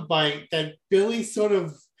soundbite that Billy sort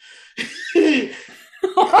of, I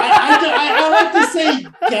like to say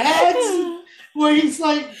gags, where he's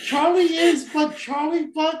like, Charlie,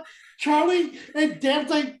 and Dan's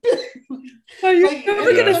like, are you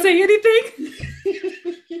never gonna say anything?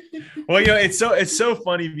 Well, it's so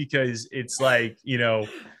funny because it's like, he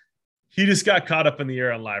just got caught up in the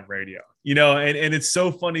air on live radio, and it's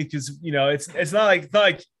so funny because, it's not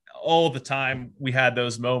like all the time we had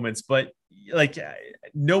those moments, but like,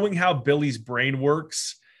 knowing how Billy's brain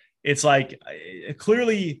works, it's like,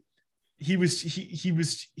 clearly he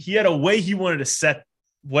had a way he wanted to set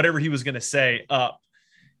whatever he was going to say up.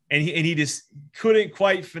 and he just couldn't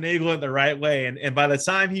quite finagle it the right way. And by the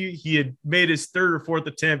time he had made his third or fourth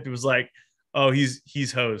attempt, it was like, oh,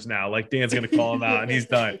 he's hosed now. Like Dan's gonna call him out and he's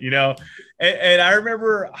done, you know. And I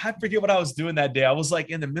remember, I forget what I was doing that day. I was like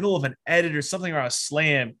in the middle of an edit or something, where I was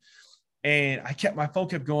slammed, and my phone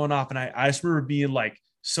kept going off, and I just remember being like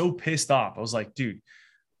so pissed off. I was like, dude,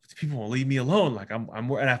 people won't leave me alone. Like I'm,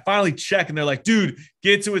 and I finally check, and they're like, dude,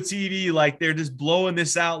 get to a TV. Like they're just blowing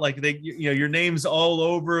this out. Like your name's all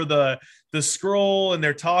over the scroll, and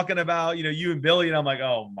they're talking about, you and Billy. And I'm like,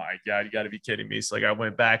 oh my God, you got to be kidding me. So like I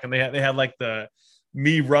went back, and they had like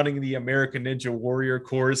me running the American Ninja Warrior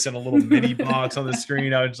course in a little mini box on the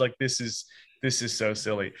screen. I was like, this is so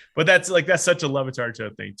silly. But that's such a Levitar show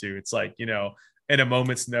thing too. It's like, at a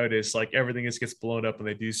moment's notice, like everything just gets blown up, and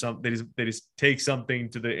they do something. They just take something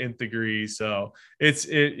to the nth degree. So it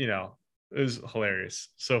was hilarious.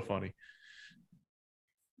 So funny.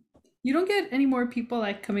 You don't get any more people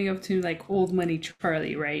like coming up to like Old Money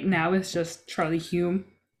Charlie, right? Now it's just Charlie Hulme.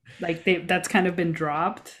 Like that's kind of been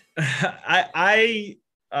dropped. I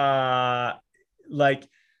like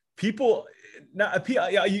people.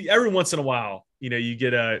 Every once in a while, you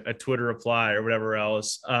get a Twitter reply or whatever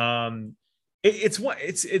else.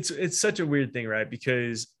 It's such a weird thing, right?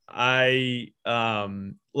 Because I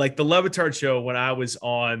like the Levitard show when I was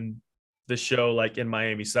on the show, like in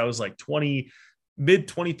Miami. So that was like mid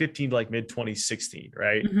 2015 to like mid 2016,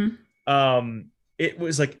 right? Mm-hmm. It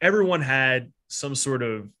was like everyone had some sort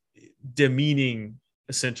of demeaning,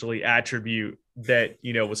 essentially, attribute that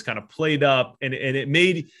was kind of played up, and it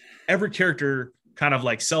made every character kind of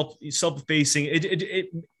like self-effacing. It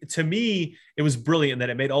to me, it was brilliant that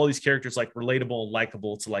it made all these characters like relatable and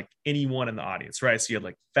likable to like anyone in the audience, right? So you had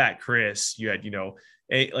like Fat Chris, you had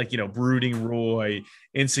brooding Roy,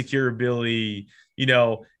 insecure Billy,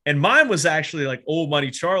 and mine was actually like Old Money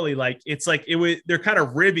Charlie. Like it's like they're kind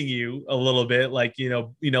of ribbing you a little bit, like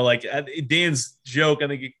like Dan's joke. I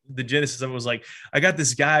think the genesis of it was like, I got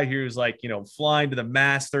this guy here who's like flying to the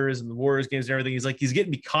Masters and the Warriors games and everything. He's like, he's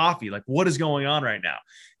getting me coffee. Like, what is going on right now?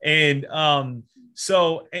 And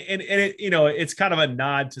so and it it's kind of a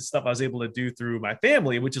nod to stuff I was able to do through my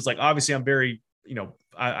family, which is like, obviously I'm very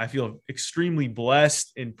I feel extremely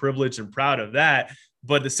blessed and privileged and proud of that.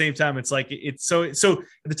 But at the same time, it's like, it's so at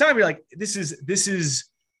the time you're like, this is,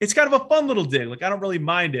 it's kind of a fun little dig. Like, I don't really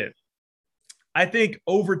mind it. I think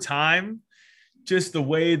over time, just the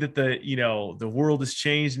way that the world has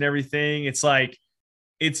changed and everything, it's like,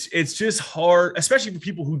 it's just hard, especially for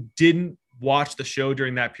people who didn't watch the show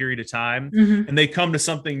during that period of time. Mm-hmm. And they come to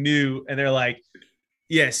something new and they're like,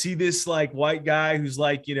 yeah, see this like white guy who's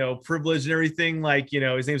like, privileged and everything. Like,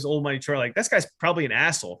 his name's Old Money Charlie. Like, this guy's probably an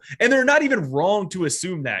asshole. And they're not even wrong to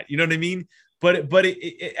assume that, you know what I mean? But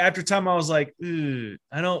after time, I was like,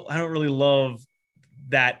 I don't really love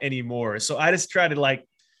that anymore. So I just try to like,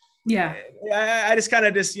 yeah, I just kind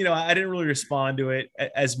of just, I didn't really respond to it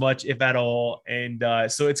as much, if at all. And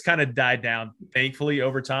so it's kind of died down, thankfully,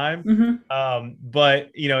 over time. Mm-hmm.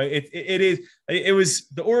 But, it was,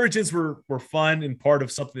 the origins were fun and part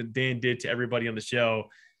of something that Dan did to everybody on the show,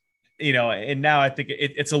 and now I think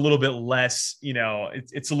it's a little bit less,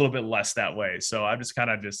 it's a little bit less that way. So I'm just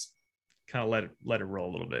kind of let it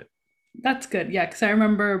roll a little bit. That's good. Yeah. Cause I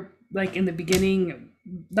remember like in the beginning,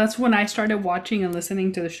 that's when I started watching and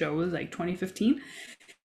listening to the show, was like 2015.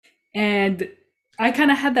 And I kind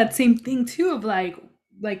of had that same thing too of like,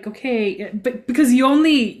 okay, but because you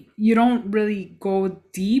don't really go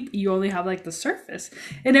deep, you only have like the surface.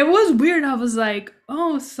 And it was weird. I was like,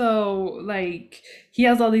 oh, so like he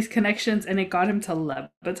has all these connections and it got him to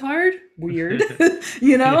Levitard. Weird.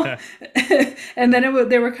 Yeah. And then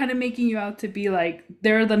they were kind of making you out to be like,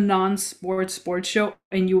 they're the non-sports sports show,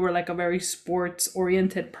 and you were like a very sports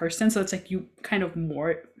oriented person. So it's like you kind of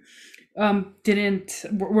more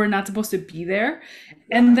we're not supposed to be there.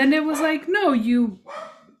 And then it was like, no, you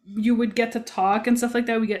would get to talk and stuff like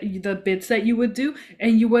that. We get the bits that you would do,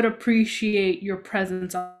 and you would appreciate your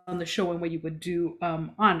presence on the show and what you would do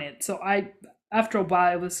on it. So after a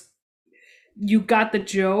while, you got the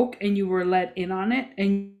joke and you were let in on it,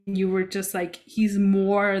 and you were just like, he's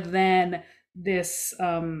more than this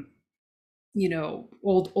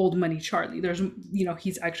old money Charlie. There's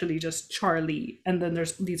he's actually just Charlie, and then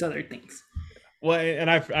there's these other things. Well,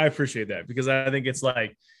 and I appreciate that, because I think it's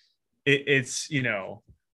like it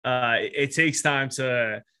takes time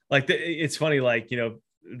to like it's funny, like the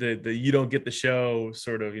you don't get the show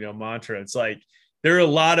sort of mantra. It's like there are a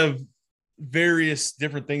lot of various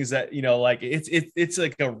different things that like it's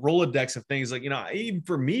like a Rolodex of things, like even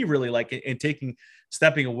for me, really, like in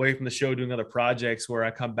stepping away from the show, doing other projects where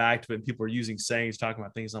I come back to it and people are using sayings, talking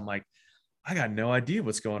about things, I'm like, I got no idea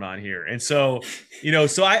what's going on here. And so,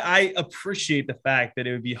 so I appreciate the fact that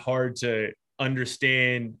it would be hard to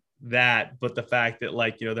understand that, but the fact that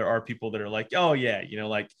like, there are people that are like, oh yeah,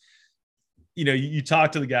 like, you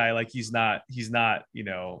talk to the guy, like he's not,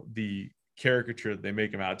 the caricature that they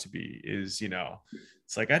make him out to be is,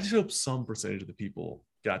 it's like, I just hope some percentage of the people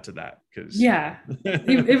got to that. Cause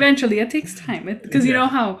eventually it takes time because you know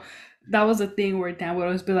how that was a thing where Dan would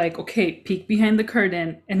always be like, okay, peek behind the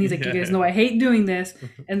curtain. And he's like, you guys know I hate doing this.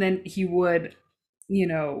 And then he would,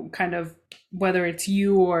 kind of, whether it's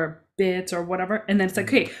you or bits or whatever. And then it's like,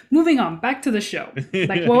 okay, moving on, back to the show.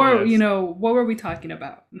 Like, what were we talking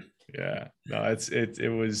about? Yeah, no,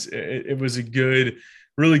 it was a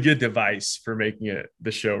really good device for making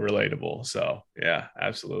the show relatable. So yeah,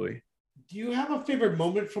 absolutely. Do you have a favorite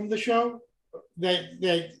moment from the show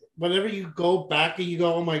that whenever you go back and you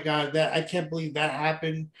go, oh my God, that I can't believe that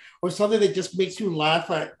happened, or something that just makes you laugh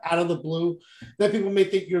out of the blue, that people may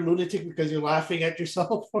think you're a lunatic because you're laughing at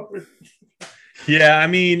yourself? Yeah, I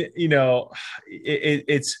mean,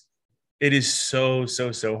 it is so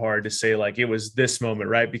hard to say like it was this moment,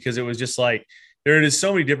 right? Because it was just like there is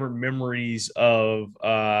so many different memories of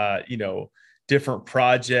different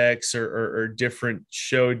projects or different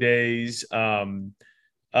show days.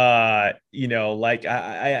 Like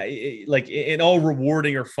I like and all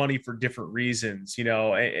rewarding or funny for different reasons,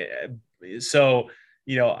 so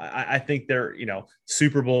I think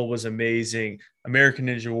Super Bowl was amazing. American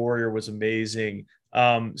Ninja Warrior was amazing.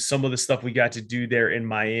 Some of the stuff we got to do there in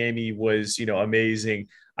Miami was, amazing.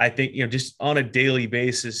 I think, just on a daily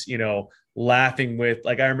basis, laughing with,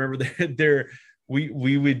 like, I remember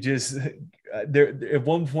we would just there at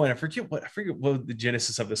one point, I forget what the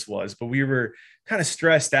genesis of this was, but we were kind of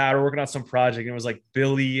stressed out or working on some project. And it was like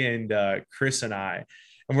Billy and Chris and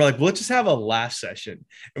we're like, well, let's just have a laugh session.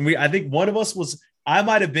 And I think one of us I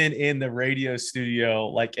might have been in the radio studio,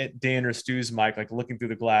 like at Dan or Stu's mic, like looking through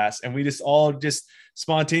the glass. And we just all just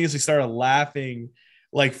spontaneously started laughing,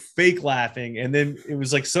 like fake laughing. And then it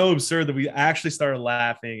was like so absurd that we actually started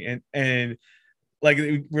laughing. And like,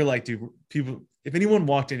 we're like, dude, people, if anyone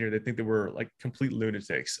walked in here, they think that we're like complete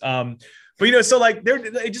lunatics. But, so like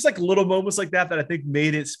they're just like little moments like that I think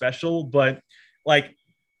made it special. But like,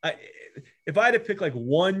 if I had to pick like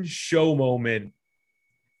one show moment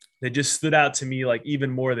that just stood out to me, like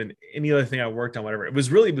even more than any other thing I worked on, whatever. It was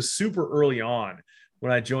super early on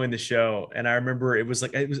when I joined the show. And I remember I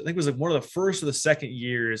think it was like one of the first or the second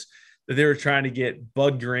years that they were trying to get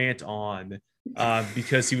Bud Grant on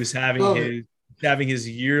because he was having his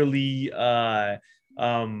yearly like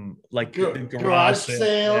garage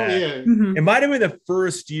sale. Yeah. Mm-hmm. It might've been the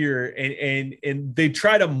first year and they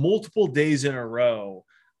tried multiple days in a row.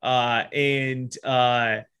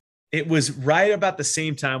 It was right about the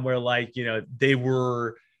same time where like, there'd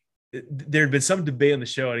been some debate on the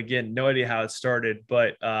show. And again, no idea how it started,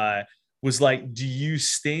 but was like, do you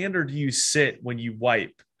stand or do you sit when you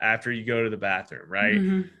wipe after you go to the bathroom? Right.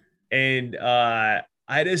 Mm-hmm. And I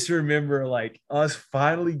just remember like us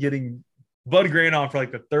finally getting Bud Grant on for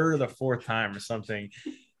like the third or the fourth time or something.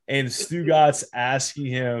 And Stu Gott's asking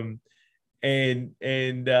him and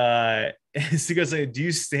Stu Gott's like, do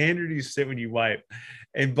you stand or do you sit when you wipe?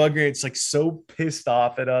 And Bud Grant's like so pissed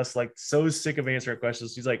off at us, like so sick of answering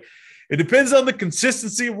questions. He's like, it depends on the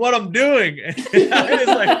consistency of what I'm doing. And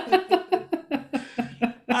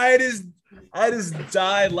I just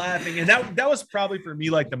died laughing. And that was probably for me,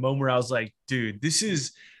 like the moment where I was like, dude,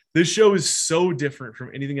 this show is so different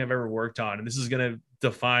from anything I've ever worked on. And this is going to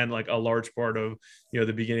define like a large part of,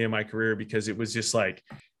 the beginning of my career, because it was just like,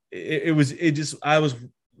 I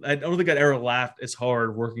don't think I'd ever laughed as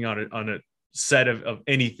hard working on a set of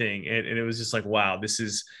anything. And it was just like, wow, this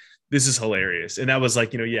is hilarious. And that was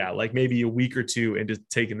like, like maybe a week or two into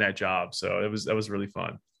taking that job. So that was really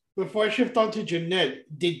fun. Before I shift on to Jeanette,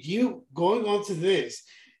 did you get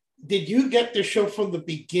the show from the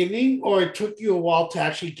beginning, or it took you a while to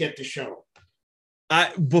actually get the show?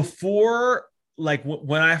 Before, like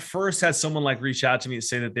when I first had someone like reach out to me and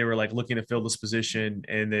say that they were like looking to fill this position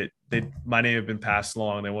and that my name had been passed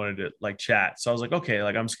along and they wanted to like chat. So I was like, okay,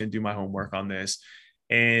 like I'm just going to do my homework on this.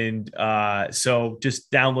 And so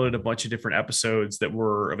just downloaded a bunch of different episodes that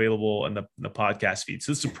were available in the podcast feed.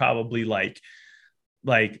 So this was probably like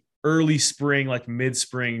early spring, like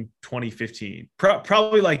mid-spring 2015,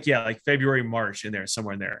 probably like February, March in there,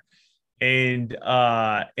 somewhere in there. And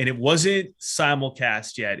it wasn't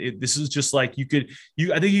simulcast yet. This is just like I think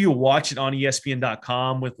you could watch it on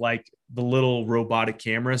ESPN.com with like the little robotic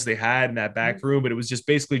cameras they had in that back room, but it was just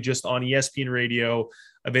basically just on ESPN radio,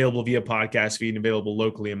 available via podcast feed and available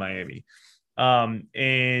locally in Miami.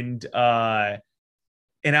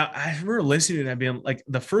 And I remember listening to that being like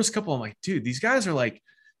the first couple, I'm like, dude, these guys are like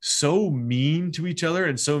so mean to each other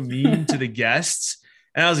and so mean to the guests.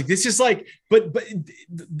 And I was like, this is like, but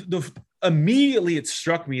immediately it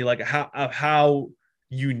struck me like how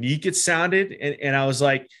unique it sounded. And I was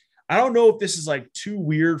like, I don't know if this is like too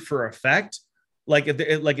weird for effect. Like if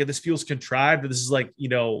this feels contrived or this is like,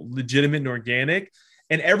 legitimate and organic.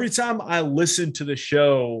 And every time I listen to the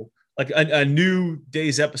show, like a new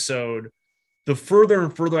day's episode, the further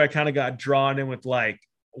and further I kind of got drawn in with like,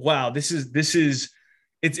 wow, this is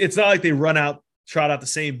it's not like they trot out the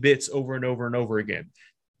same bits over and over and over again.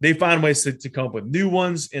 They find ways to come up with new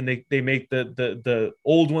ones, and they make the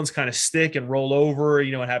old ones kind of stick and roll over,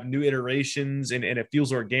 and have new iterations, and it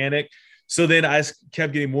feels organic. So then I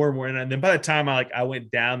kept getting more and more. And then by the time I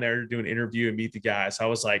went down there to do an interview and meet the guys, I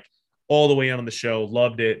was like all the way on the show,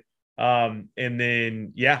 loved it. And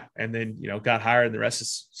then got hired, and the rest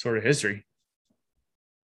is sort of history.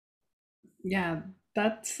 Yeah,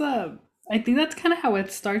 that's I think that's kind of how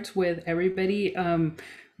it starts with everybody.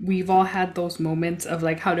 We've all had those moments of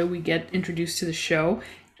like, how do we get introduced to the show?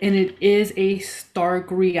 And it is a stark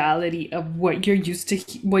reality of what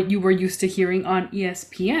you were used to hearing on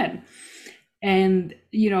ESPN. And,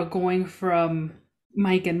 going from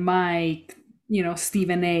Mike and Mike,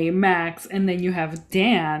 Stephen A, Max, and then you have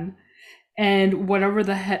Dan, and whatever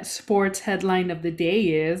the sports headline of the day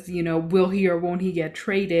is, will he or won't he get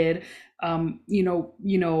traded? LeBron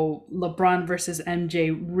versus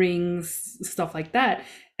MJ rings, stuff like that.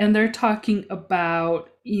 And they're talking about,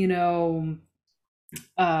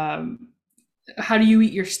 how do you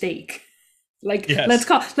eat your steak? Like, yes.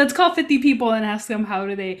 let's call 50 people and ask them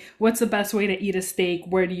what's the best way to eat a steak?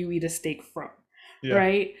 Where do you eat a steak from? Yeah.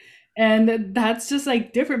 Right. And that's just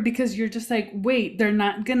like different, because you're just like, wait, they're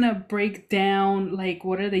not gonna break down like,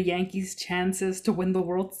 what are the Yankees' chances to win the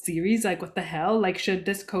World Series? Like, what the hell? Like, should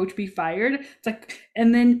this coach be fired? It's like,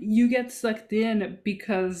 and then you get sucked in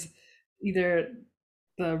because either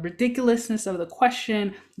the ridiculousness of the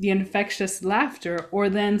question, the infectious laughter, or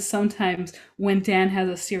then sometimes when Dan has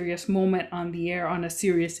a serious moment on the air on a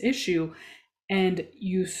serious issue, and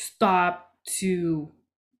you stop to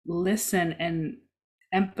listen and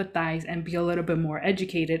empathize and be a little bit more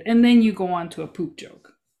educated, and then you go on to a poop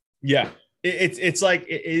joke. Yeah, it's like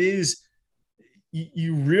it is.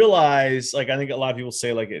 You realize, like, I think a lot of people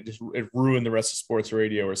say like it ruined the rest of sports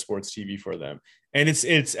radio or sports TV for them, and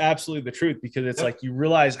it's absolutely the truth, because it's like you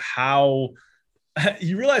realize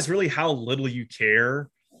really how little you care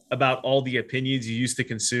about all the opinions you used to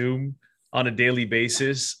consume on a daily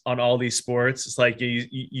basis on all these sports. It's like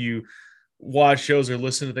you watch shows or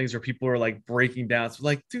listen to things where people are like breaking down. It's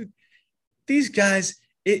like, dude, these guys,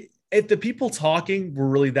 if the people talking were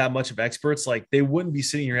really that much of experts, like they wouldn't be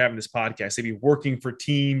sitting here having this podcast. They'd be working for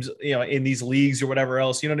teams, in these leagues or whatever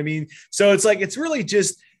else, you know what I mean? So it's like, it's really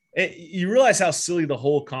just, you realize how silly the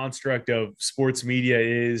whole construct of sports media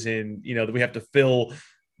is. And, that we have to fill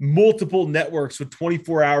multiple networks with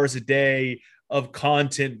 24 hours a day of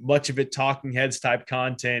content, much of it talking heads type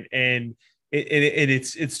content. And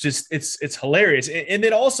it's hilarious. And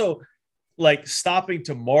then also like stopping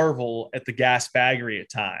to marvel at the gas baggery at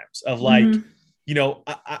times of like,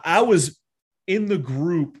 I was in the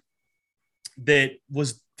group that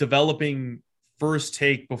was developing First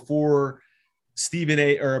Take before Stephen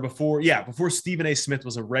A. Smith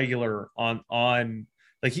was a regular on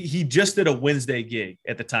like he just did a Wednesday gig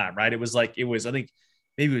at the time, right? I think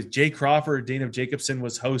maybe it was Jay Crawford, Dana Jacobson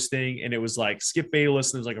was hosting, and it was like Skip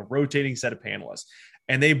Bayless, and there was like a rotating set of panelists,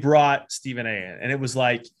 and they brought Stephen A. in, and it was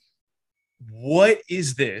like, what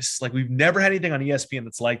is this? Like, we've never had anything on ESPN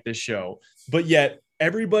that's like this show, but yet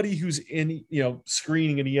everybody who's in,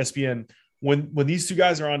 screening in ESPN, when these two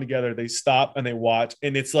guys are on together, they stop and they watch,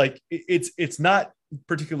 and it's like, it's not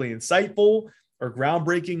particularly insightful or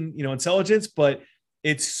groundbreaking, intelligence, but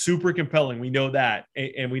it's super compelling. We know that.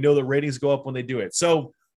 And we know the ratings go up when they do it.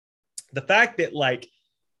 So the fact that like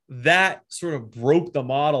that sort of broke the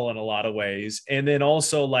model in a lot of ways. And then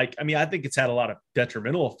also like, I mean, I think it's had a lot of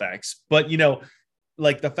detrimental effects, but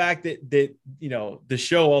like the fact that the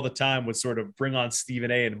show all the time would sort of bring on Stephen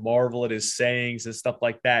A. and marvel at his sayings and stuff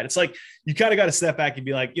like that. It's like, you kind of got to step back and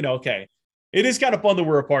be like, okay, it is kind of fun that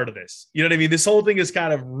we're a part of this. You know what I mean? This whole thing is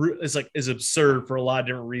kind of is absurd for a lot of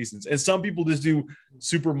different reasons. And some people just do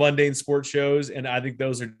super mundane sports shows, and I think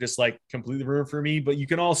those are just like completely ruined for me. But you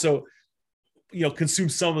can also, consume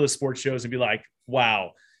some of the sports shows and be like,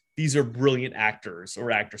 wow, these are brilliant actors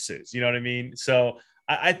or actresses. You know what I mean? So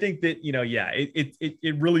I think that,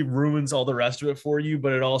 it really ruins all the rest of it for you,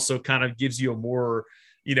 but it also kind of gives you a more,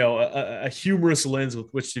 a humorous lens with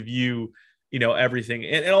which to view everything.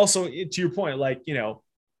 And also, to your point, like,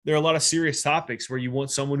 there are a lot of serious topics where you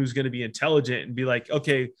want someone who's going to be intelligent and be like,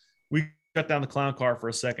 okay, we cut down the clown car for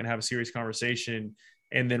a second, have a serious conversation,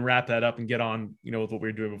 and then wrap that up and get on, with what we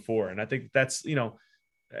were doing before. And I think that's,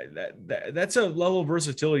 that's a level of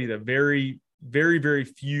versatility that very, very, very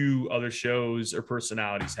few other shows or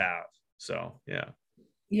personalities have. So, yeah.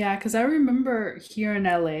 Yeah, because I remember here in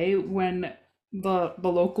LA when the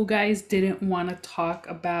local guys didn't want to talk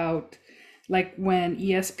about, like, when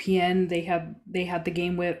ESPN, they had the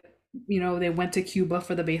game with, they went to Cuba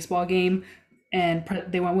for the baseball game, and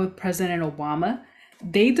they went with President Obama.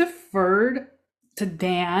 They deferred to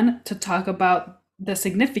Dan to talk about the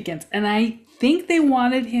significance, and I think they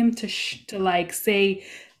wanted him to like say,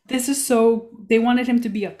 this is so, they wanted him to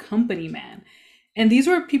be a company man. And these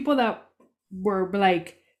were people that were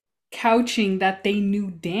like couching that they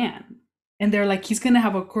knew Dan, and they're like, he's gonna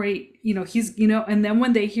have a great, and then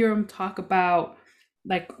when they hear him talk about,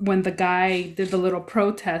 like, when the guy did the little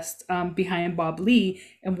protest behind Bob Lee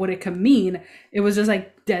and what it could mean, it was just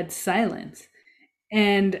like dead silence.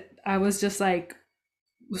 And I was just like,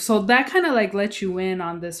 so that kind of like let you in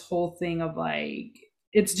on this whole thing of like,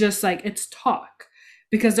 it's just like, it's talk,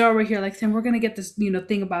 because they're over here like saying, we're gonna get this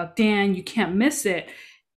thing about Dan, you can't miss it.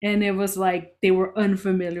 And it was like they were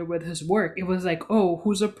unfamiliar with his work. It was like, oh,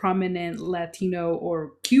 who's a prominent Latino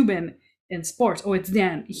or Cuban in sports? Oh, it's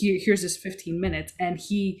Dan. Here's his 15 minutes. And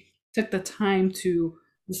he took the time to,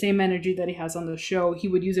 the same energy that he has on the show, he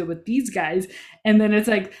would use it with these guys. And then it's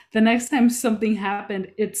like the next time something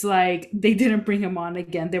happened, it's like they didn't bring him on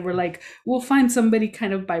again. They were like, we'll find somebody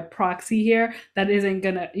kind of by proxy here that isn't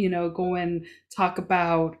gonna, go and talk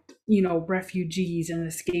about, refugees and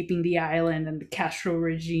escaping the island and the Castro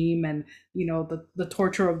regime and, the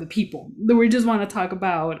torture of the people. We just want to talk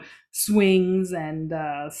about swings and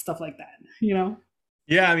stuff like that.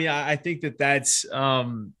 Yeah, I mean, I think that's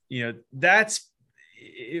that's,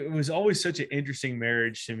 it was always such an interesting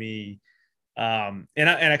marriage to me. And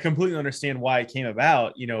I completely understand why it came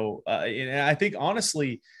about, and I think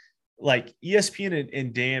honestly, like ESPN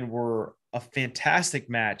and Dan were a fantastic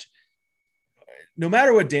match. No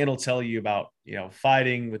matter what Dan will tell you about,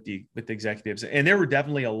 fighting with the executives, and there were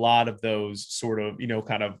definitely a lot of those sort of,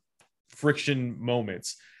 kind of friction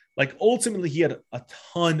moments. Like ultimately, he had a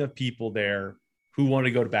ton of people there who wanted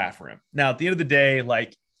to go to bat for him. Now, at the end of the day,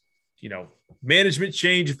 like, management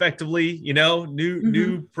change effectively,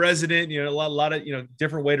 new president, a lot of,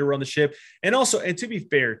 different way to run the ship. And also, and to be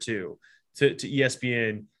fair too, to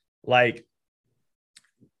ESPN, like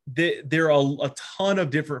there are a ton of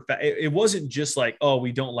different, it wasn't just like, oh,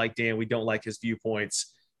 we don't like Dan, we don't like his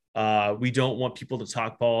viewpoints. We don't want people to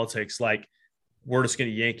talk politics. Like, we're just going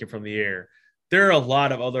to yank him from the air. There are a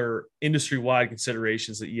lot of other industry-wide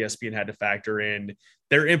considerations that ESPN had to factor in.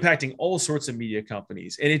 They're impacting all sorts of media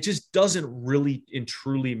companies. And it just doesn't really and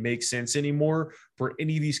truly make sense anymore for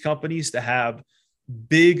any of these companies to have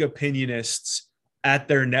big opinionists at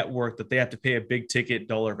their network that they have to pay a big ticket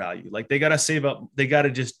dollar value. Like, they got to save up. They got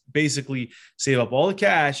to just basically save up all the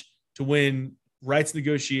cash to win rights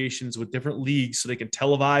negotiations with different leagues so they can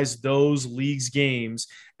televise those leagues' games.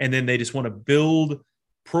 And then they just want to build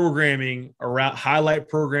programming around, highlight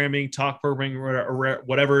programming, talk programming, or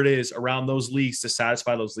whatever it is around those leagues to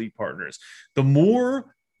satisfy those league partners. The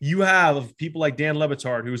more you have of people like Dan Le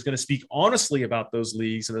Batard, who is going to speak honestly about those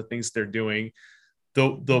leagues and the things they're doing,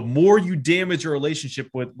 the more you damage your relationship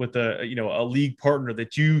with a league partner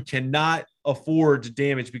that you cannot afford to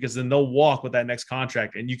damage, because then they'll walk with that next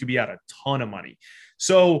contract and you could be out a ton of money.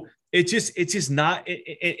 So it's just not,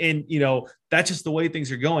 and that's just the way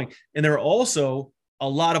things are going. And there are also a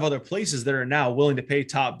lot of other places that are now willing to pay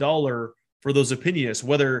top dollar for those opinionists,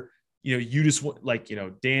 whether, you just want, like,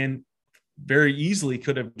 Dan very easily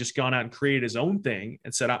could have just gone out and created his own thing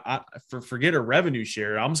and said, forget a revenue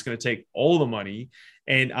share. I'm just going to take all the money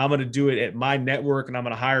and I'm going to do it at my network and I'm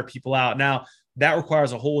going to hire people out. Now that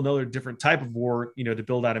requires a whole nother different type of work, to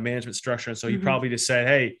build out a management structure. And so he probably just said,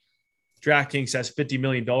 hey, DraftKings has $50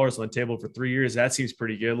 million on the table for 3 years. That seems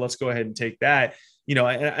pretty good. Let's go ahead and take that. And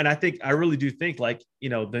I really do think, like,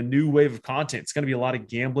 the new wave of content, it's going to be a lot of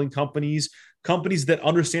gambling companies that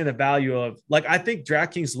understand the value of, like, I think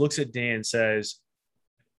DraftKings looks at Dan and says,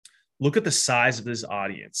 look at the size of this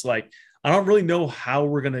audience. Like, I don't really know how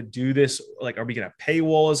we're going to do this. Like, are we going to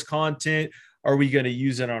paywall as content? Are we going to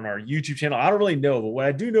use it on our YouTube channel? I don't really know. But what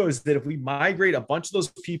I do know is that if we migrate a bunch of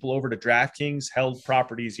those people over to DraftKings held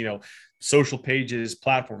properties, social pages,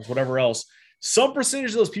 platforms, whatever else, some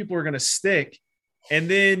percentage of those people are going to stick. And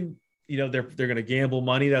then, they're going to gamble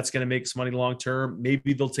money. That's going to make some money long term.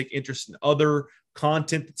 Maybe they'll take interest in other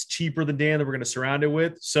content that's cheaper than Dan that we're going to surround it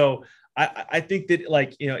with. So I think that,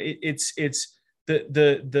 like, it's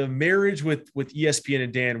the marriage with ESPN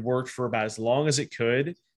and Dan worked for about as long as it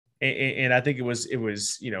could. And I think it was,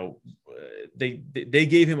 they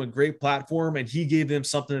gave him a great platform, and he gave them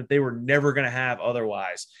something that they were never going to have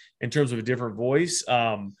otherwise in terms of a different voice.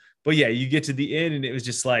 But yeah, you get to the end, and it was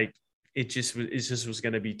just like, it just was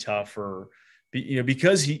going to be tough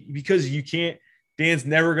because you can't, Dan's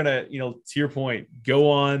never going to, to your point,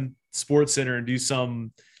 go on Sports Center and do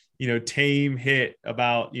some, tame hit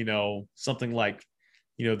about, something like,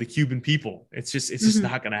 the Cuban people. It's just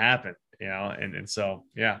not going to happen, and so,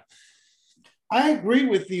 yeah. I agree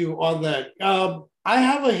with you on that. I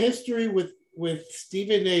have a history with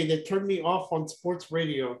Stephen A. that turned me off on sports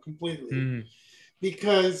radio completely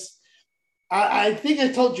because I think I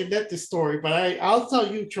told Jeanette this story, but I'll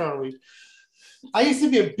tell you, Charlie. I used to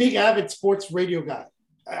be a big avid sports radio guy.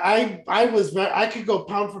 I could go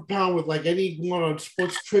pound for pound with like anyone on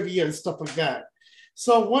sports trivia and stuff like that.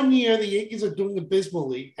 So one year the Yankees are doing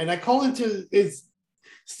abysmally, and I call into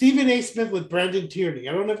Stephen A. Smith with Brandon Tierney.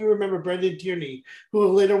 I don't know if you remember Brandon Tierney, who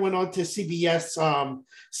later went on to CBS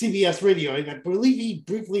Radio, and I believe he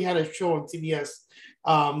briefly had a show on CBS,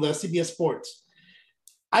 the CBS Sports.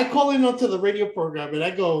 I call in onto the radio program and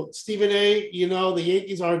I go, Stephen A., the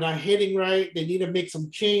Yankees are not hitting right. They need to make some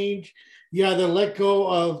change. You either let go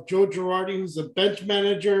of Joe Girardi, who's a bench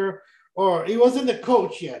manager, or he wasn't the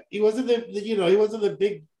coach yet. He wasn't he wasn't the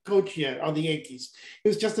big coach yet on the Yankees. He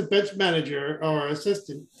was just a bench manager or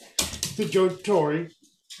assistant to Joe Torre.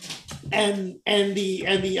 And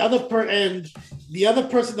the other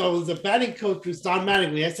person that was a batting coach was Don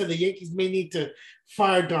Mattingly. I said the Yankees may need to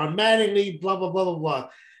fire Don Mattingly, blah, blah, blah, blah, blah.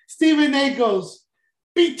 Stephen A. goes,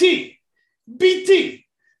 BT,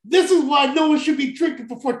 this is why no one should be drinking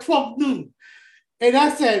before 12 noon. And I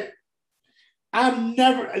said,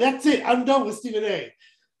 that's it. I'm done with Stephen A.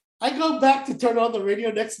 I go back to turn on the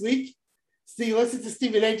radio next week. Listen to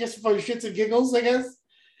Stephen A. just for shits and giggles, I guess.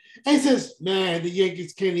 And he says, man, the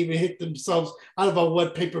Yankees can't even hit themselves out of a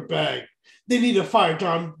wet paper bag. They need to fire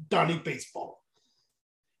Donnie Baseball.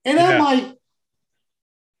 And I'm like,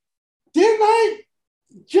 didn't I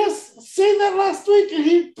just say that last week? And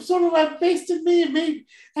he sort of like basted me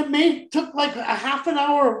and took like a half an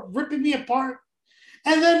hour ripping me apart.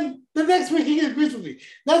 And then the next week he agrees with me.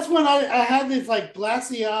 That's when I had this like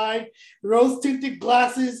glassy-eyed, rose-tinted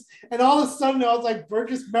glasses, and all of a sudden I was like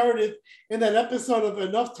Burgess Meredith in that episode of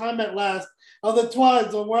Enough Time at Last of the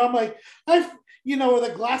Twilight Zone, where I'm like, where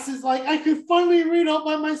the glasses, like I could finally read all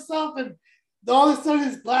by myself, and all of a sudden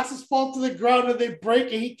his glasses fall to the ground and they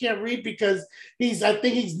break and he can't read because I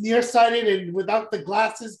think he's nearsighted, and without the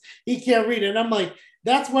glasses he can't read. And I'm like,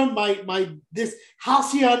 that's when this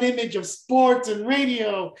halcyon image of sports and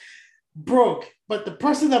radio broke. But the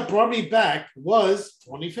person that brought me back was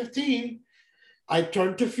 2015. I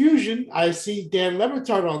turned to Fusion. I see Dan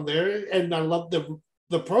Lebertard on there, and I love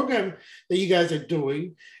the program that you guys are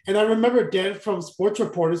doing. And I remember Dan from Sports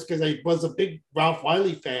Reporters because I was a big Ralph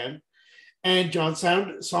Wiley fan and John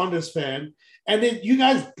Saunders fan. And then you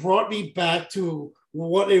guys brought me back to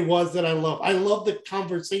what it was that I love. I love the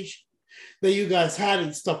conversation that you guys had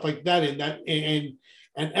and stuff like that, and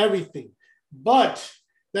everything. But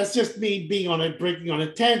that's just me breaking on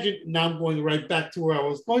a tangent. Now I'm going right back to where I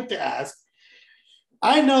was going to ask.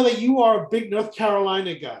 I know that you are a big North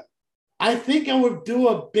Carolina guy. I think I would do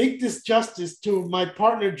a big disjustice to my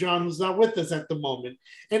partner, John, who's not with us at the moment,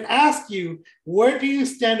 and ask you, where do you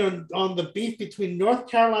stand on the beef between North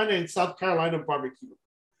Carolina and South Carolina barbecue?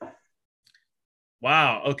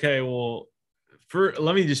 Wow. Okay. Well,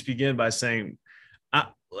 let me just begin by saying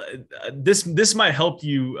this might help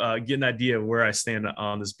you get an idea of where I stand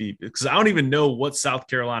on this beef, because I don't even know what South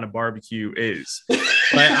Carolina barbecue is.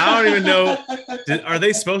 Like, I don't even know. Are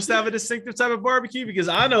they supposed to have a distinctive type of barbecue? Because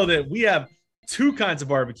I know that we have two kinds of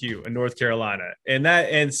barbecue in North Carolina,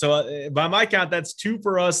 and so by my count, that's 2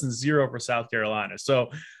 for us and 0 for South Carolina.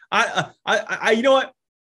 So I you know what?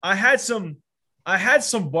 I had some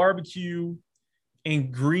barbecue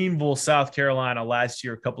in Greenville, South Carolina last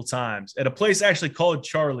year a couple times at a place actually called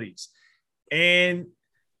Charlie's. And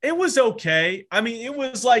it was okay. I mean, it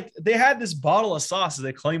was like they had this bottle of sauce that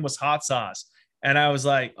they claimed was hot sauce. And I was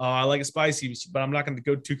like, oh, I like it spicy, but I'm not going to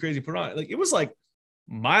go too crazy. Put it on. Like, it was like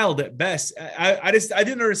mild at best. I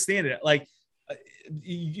didn't understand it. Like,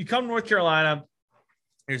 you come to North Carolina,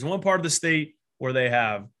 there's one part of the state where they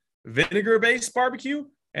have vinegar-based barbecue,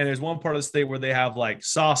 and there's one part of the state where they have like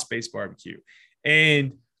sauce-based barbecue.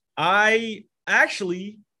 And I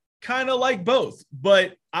actually kind of like both,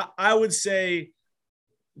 but I would say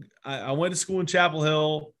I went to school in Chapel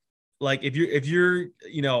Hill. Like, if you're,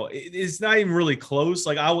 it's not even really close.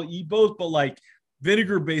 Like, I will eat both, but like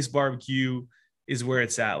vinegar-based barbecue is where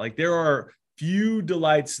it's at. Like there are few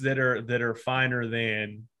delights that are finer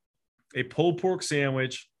than a pulled pork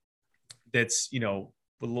sandwich that's, with a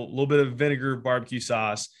little bit of vinegar, barbecue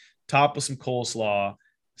sauce, topped with some coleslaw,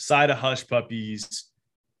 side of hush puppies,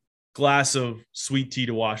 glass of sweet tea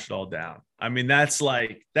to wash it all down. I mean, that's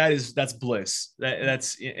bliss. That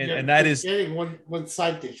is getting one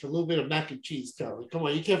side dish, a little bit of mac and cheese, Charlie. Come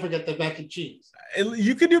on, you can't forget the mac and cheese.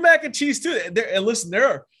 You can do mac and cheese too. And listen,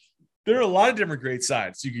 there are a lot of different great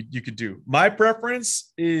sides you could do. My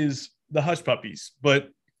preference is the hush puppies, but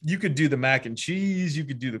you could do the mac and cheese. You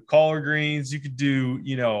could do the collard greens. You could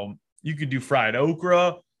do fried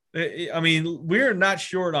okra. I mean, we're not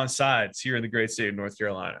short on sides here in the great state of North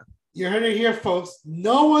Carolina. You heard it here, folks.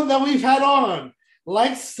 No one that we've had on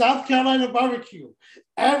likes South Carolina barbecue.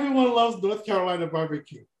 Everyone loves North Carolina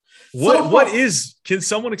barbecue. Can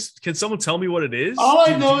someone tell me what it is? All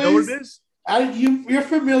I know what it is? You're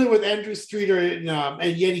familiar with Andrew Streeter and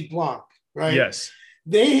Yeti Blanc, right? Yes.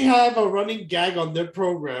 They have a running gag on their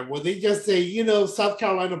program where they just say, South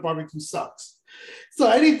Carolina barbecue sucks. So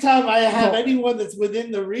anytime I have anyone that's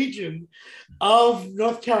within the region of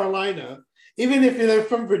North Carolina, even if they're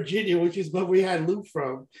from Virginia, which is where we had Lou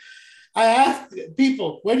from, I ask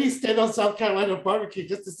people, where do you stand on South Carolina barbecue?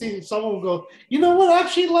 Just to see if someone will go, you know what, I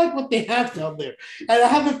actually like what they have down there. And I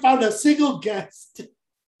haven't found a single guest.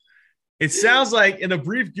 It sounds like in a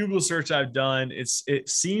brief Google search I've done, it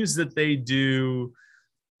seems that they do,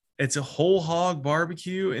 it's a whole hog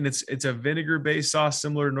barbecue and it's a vinegar-based sauce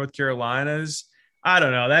similar to North Carolina's. I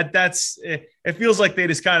don't know. It feels like they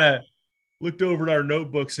just kind of looked over at our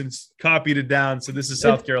notebooks and copied it down. So this is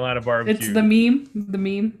South Carolina barbecue. It's the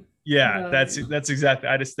meme. Yeah, that's exactly.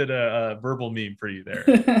 I just did a verbal meme for you there.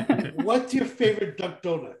 What's your favorite duck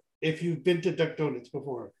donut? If you've been to Duck Donuts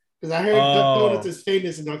before, because I heard Duck Donuts is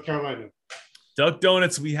famous in North Carolina. Duck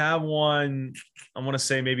Donuts, we have one. I want to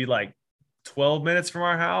say maybe like 12 minutes from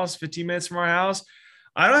our house, 15 minutes from our house.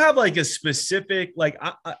 I don't have like a specific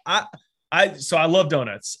So I love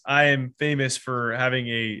donuts. I am famous for having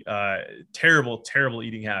a terrible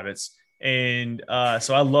eating habits, and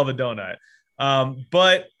so I love a donut.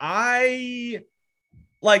 But I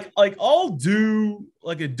I'll do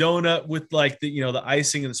like a donut with like the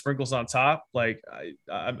icing and the sprinkles on top. Like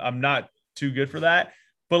I'm not too good for that.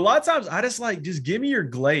 But a lot of times I just give me your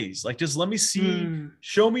glaze. Like just let me see,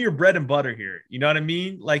 show me your bread and butter here. You know what I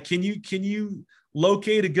mean? Like can you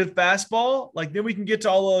locate a good fastball? Like then we can get to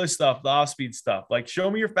all the other stuff, the off-speed stuff. Like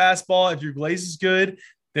show me your fastball. If your glaze is good,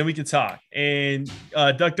 then we can talk. And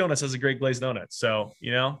Duck Donuts has a great glazed donut. So,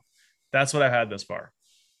 that's what I've had thus far.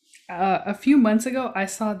 A few months ago, I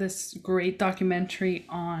saw this great documentary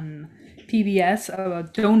on PBS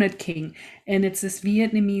about Donut King. And it's this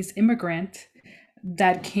Vietnamese immigrant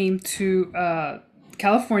that came to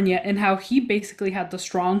California, and how he basically had the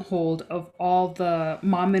stronghold of all the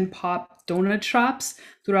mom and pop donut shops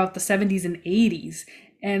throughout the 70s and 80s,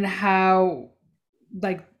 and how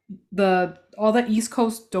like all the East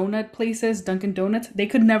Coast donut places, Dunkin' Donuts, they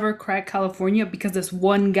could never crack California because this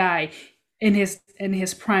one guy in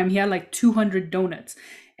his prime, he had like 200 donuts.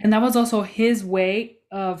 And that was also his way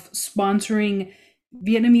of sponsoring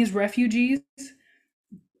Vietnamese refugees.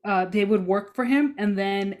 They would work for him, and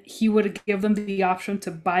then he would give them the option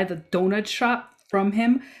to buy the donut shop from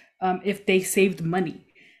him if they saved money.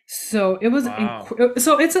 So it was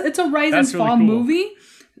so it's a rise and fall movie.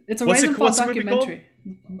 It's a rise and fall documentary.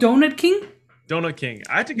 Donut King. Donut King.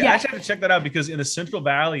 I actually have to check that out, because in the Central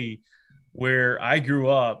Valley where I grew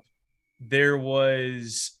up, there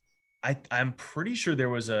was I'm pretty sure there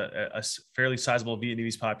was a fairly sizable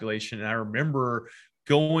Vietnamese population, and I remember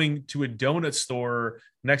going to a donut store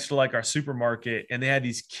next to like our supermarket, and they had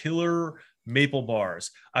these killer maple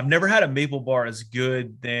bars. I've never had a maple bar as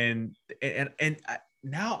good and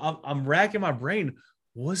now I'm racking my brain.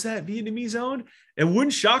 Was that Vietnamese owned? It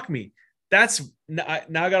wouldn't shock me. That's now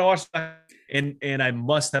I gotta watch that, and I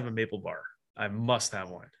must have a maple bar. I must have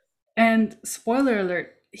one. And spoiler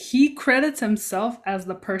alert, he credits himself as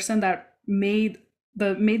the person that made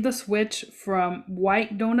the switch from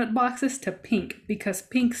white donut boxes to pink, because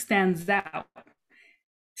pink stands out.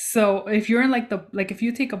 So if you're in if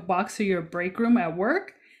you take a box to your break room at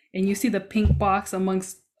work and you see the pink box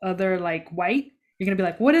amongst other like white, you're gonna be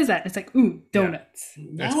like, what is that? It's like, ooh, donuts.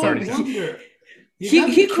 That's party time.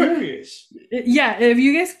 He curious. Yeah, if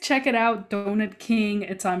you guys check it out, Donut King,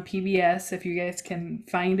 it's on PBS. If you guys can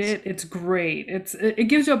find it, it's great. It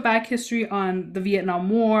gives you a back history on the Vietnam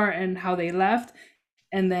War and how they left,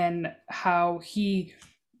 and then how he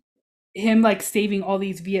him like saving all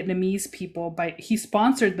these Vietnamese people by he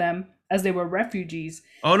sponsored them as they were refugees.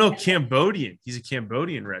 Oh no, Cambodian. He's a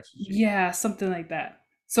Cambodian refugee. Yeah, something like that.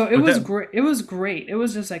 So it But was that great. It was great. It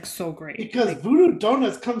was just like so great. Because Like, Voodoo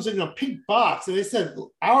Donuts comes in a pink box, and they said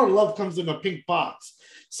our love comes in a pink box.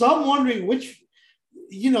 So I'm wondering which,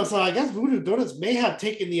 so I guess Voodoo Donuts may have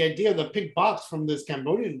taken the idea of the pink box from this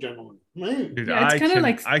Cambodian gentleman. Maybe. dude, yeah, it's kind of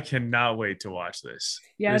like I cannot wait to watch this.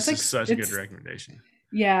 yeah, it's This like is such a good it's recommendation.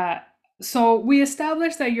 yeah. So we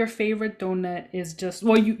established that your favorite donut is just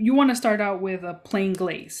well, you want to start out with a plain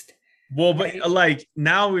glazed, Well, but right? like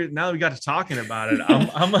now we got to talking about it.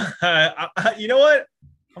 You know what?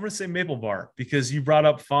 I'm gonna say maple bar because you brought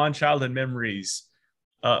up fond childhood memories.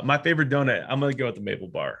 My favorite donut. I'm gonna go with the maple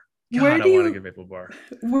bar. Where God, I do want to you get maple bar.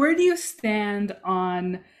 where do you stand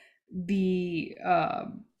on the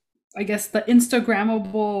I guess the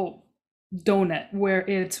Instagrammable donut where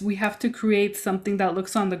it's we have to create something that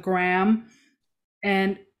looks on the gram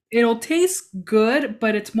and it'll taste good,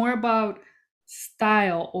 but it's more about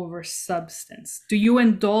style over substance. Do you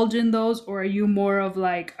indulge in those or are you more of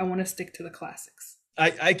like I want to stick to the classics?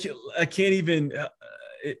 I can't even.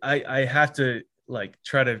 I have to like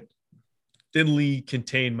try to thinly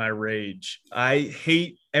contain my rage. I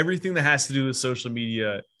hate everything that has to do with social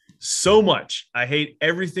media so much. I hate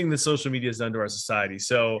everything that social media has done to our society.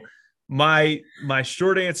 So my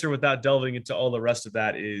short answer without delving into all the rest of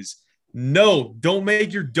that is no, don't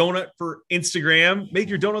make your donut for Instagram. Make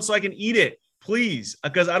your donut so I can eat it, please.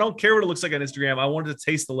 Because I don't care what it looks like on Instagram. I want it to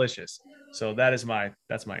taste delicious. So that's my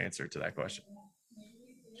answer to that question.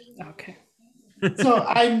 Okay. So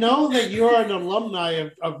I know that you're an alumni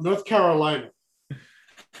of North Carolina.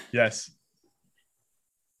 Yes.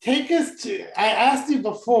 Take us to, I asked you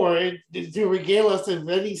before to regale us of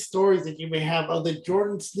any stories that you may have of the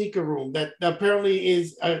Jordan sneaker room that apparently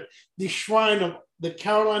is the shrine of the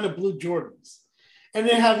Carolina Blue Jordans. And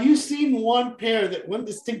then have you seen one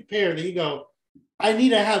distinct pair that you go, I need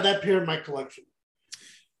to have that pair in my collection?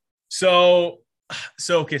 So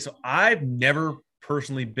okay. So I've never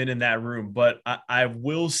personally been in that room, but I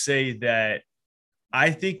will say that I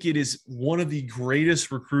think it is one of the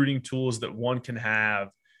greatest recruiting tools that one can have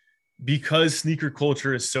because sneaker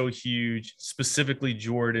culture is so huge, specifically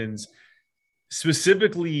Jordans,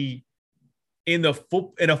 specifically in a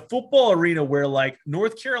football arena where like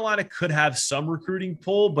North Carolina could have some recruiting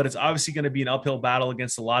pull, but it's obviously going to be an uphill battle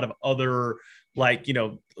against a lot of other like,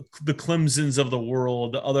 the Clemsons of the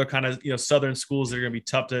world, the other kind of, Southern schools that are going to be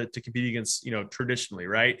tough to compete against, traditionally.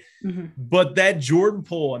 Right. Mm-hmm. But that Jordan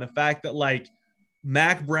pull and the fact that like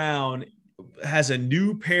Mac Brown has a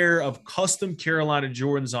new pair of custom Carolina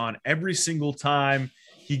Jordans on every single time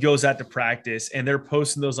he goes out to practice, and they're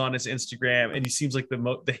posting those on his Instagram, and he seems like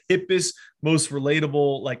the hippest, most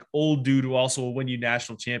relatable, like old dude who also will win you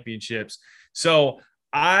national championships. So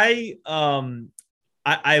I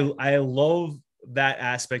love that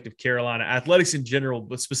aspect of Carolina athletics in general,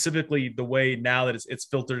 but specifically the way now that it's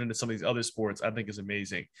filtered into some of these other sports, I think is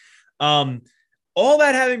amazing. All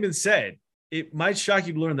that having been said, it might shock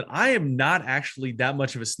you to learn that I am not actually that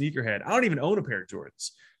much of a sneakerhead. I don't even own a pair of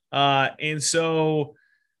Jordans. And so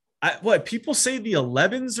people say the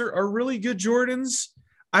 11s are really good Jordans.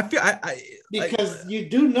 I feel because you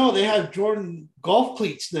do know they have Jordan golf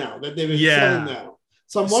cleats now that they've been selling now.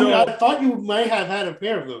 So I'm wondering, I thought you might have had a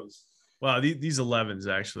pair of those. Wow, these 11s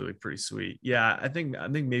actually look pretty sweet. Yeah, I think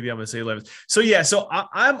maybe I'm gonna say 11s. So yeah, so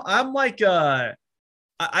I'm like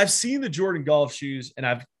I've seen the Jordan golf shoes and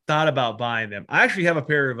I've thought about buying them. I actually have a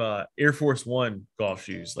pair of Air Force One golf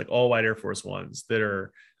shoes, like all white Air Force Ones that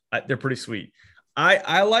are they're pretty sweet.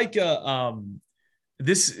 I like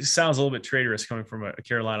this sounds a little bit traitorous coming from a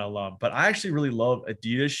Carolina alum, but I actually really love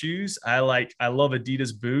Adidas shoes. I love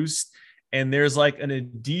Adidas Boost. And there's like an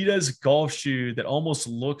Adidas golf shoe that almost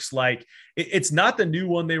looks like it's not the new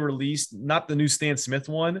one they released, not the new Stan Smith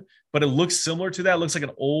one, but it looks similar to that. It looks like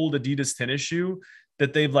an old Adidas tennis shoe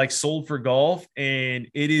that they've like sold for golf. And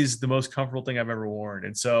it is the most comfortable thing I've ever worn.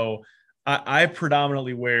 And so I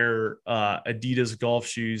predominantly wear Adidas golf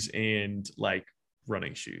shoes and like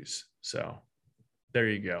running shoes. So there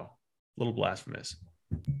you go. A little blasphemous.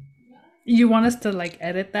 You want us to like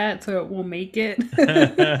edit that so it will make it?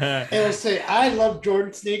 It'll say, I love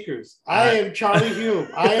Jordan sneakers. I am Charlie Hume.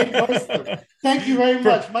 I endorse them. Thank you very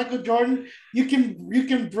much. Michael Jordan, you can bring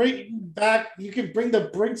the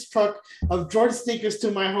Brinks truck of Jordan sneakers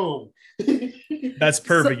to my home. That's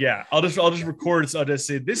perfect. Yeah. I'll just record it. So I'll just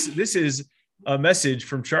say this is a message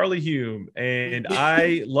from Charlie Hulme, and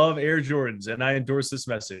I love Air Jordans, and I endorse this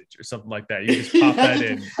message, or something like that. You just pop that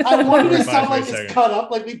in. I wanted to 45 sound like seconds. it's cut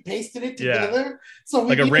up, like we pasted it together. So we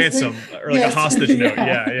like a can ransom say, or like a hostage note.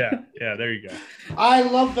 Yeah. Yeah. There you go. I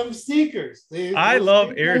love them sneakers. I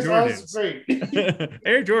love Air Jordans. Jordans. Great.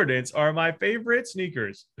 Air Jordans are my favorite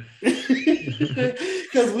sneakers.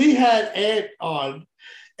 Because we had Ed on,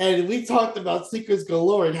 and we talked about sneakers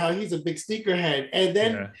galore and how he's a big sneakerhead. And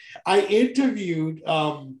then I interviewed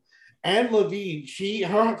Anne Levine.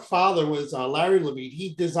 Her father was Larry Levine.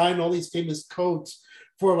 He designed all these famous coats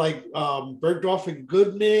for like Bergdorf and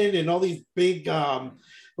Goodman and all these big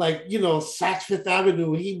like, you know, Saks Fifth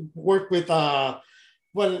Avenue. He worked with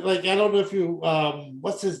but like, I don't know if you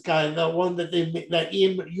what's this guy, the one that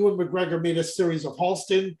Ewan McGregor made a series of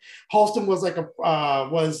Halston. Halston was like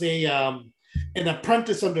an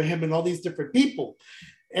apprentice under him and all these different people.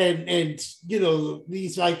 And you know,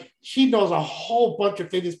 these, like, she knows a whole bunch of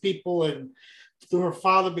famous people and through her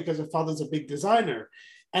father, because her father's a big designer.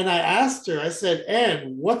 And I asked her, I said,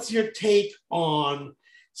 Anne, what's your take on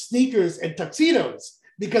sneakers and tuxedos?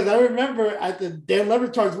 Because I remember at the Dan Le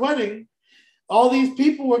Batard's wedding, all these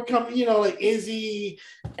people were coming, you know, like Izzy,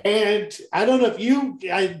 and I don't know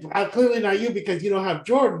if I clearly not you because you don't have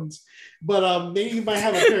Jordans, but maybe you might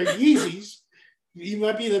have a pair of Yeezys. You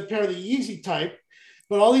might be the pair of the Yeezy type,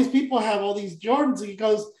 but all these people have all these Jordans. And he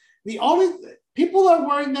goes, the only people are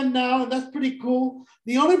wearing them now, and that's pretty cool.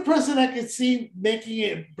 The only person I could see making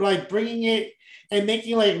it, like bringing it and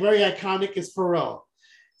making like very iconic, is Pharrell.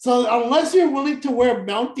 So unless you're willing to wear a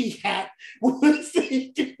Mountie hat,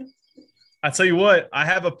 I tell you what, I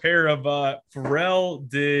have a pair of Pharrell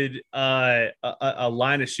did a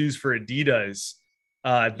line of shoes for Adidas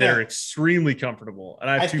that are extremely comfortable, and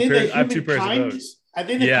I have two pairs of those. I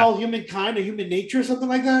think they call Humankind or Human Nature or something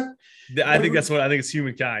like that. I think it's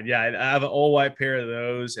Humankind. Yeah, I have an all white pair of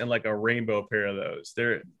those and like a rainbow pair of those.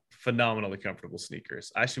 They're phenomenally comfortable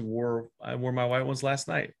sneakers. I wore my white ones last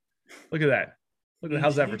night. Look at that.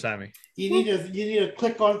 How's that for timing? You need to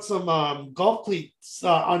click on some golf cleats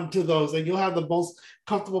onto those, and you'll have the most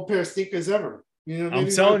comfortable pair of sneakers ever. You know, I'm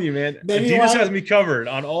telling you, man. Adidas has me covered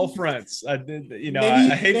on all fronts. I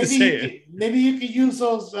hate to say it. Maybe you could use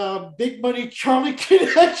those big money Charlie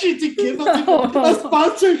connection to give us a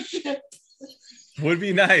sponsorship. Would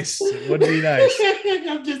be nice.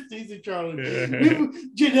 I'm just teasing Charlie.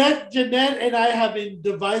 Jeanette and I have been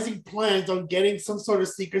devising plans on getting some sort of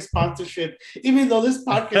sneaker sponsorship, even though this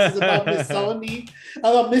podcast is about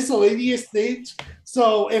miscellaneous things.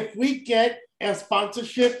 So if we get a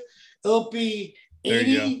sponsorship, it'll be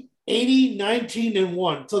 80, 19, and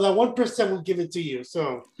 1. So that 1% will give it to you.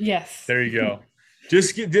 So yes. There you go.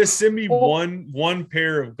 Just send me one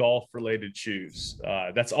pair of golf related shoes.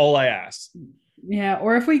 That's all I ask. Yeah,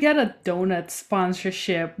 or if we get a donut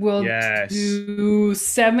sponsorship, we'll do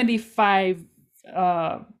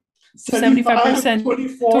 75%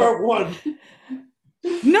 24 1.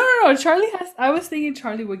 No. I was thinking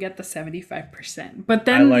Charlie would get the 75%, but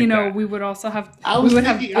then we would also have.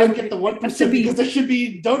 I'd get the 1% because there should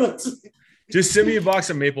be donuts. Just send me a box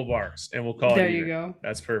of maple bars, and we'll call it. There you go.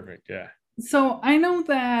 That's perfect. Yeah. So I know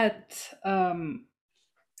that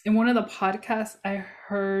in one of the podcasts I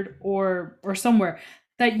heard or somewhere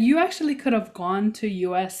that you actually could have gone to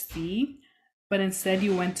USC, but instead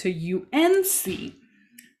you went to UNC.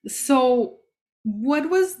 So what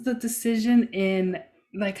was the decision in,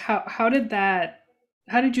 like, how did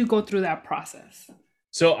you go through that process?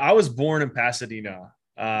 So I was born in Pasadena,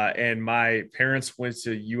 and my parents went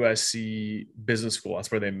to USC Business School. That's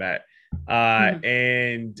where they met.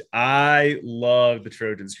 And I loved the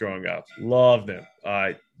Trojans growing up. Loved them.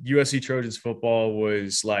 USC Trojans football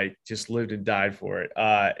was like, just lived and died for it.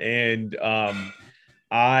 I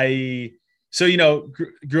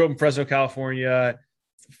grew up in Fresno, California.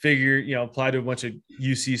 Figured, applied to a bunch of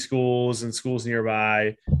UC schools and schools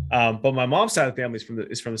nearby. But my mom's side of the family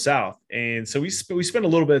is from the South, and so we spent a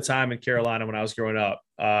little bit of time in Carolina when I was growing up.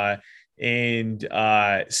 So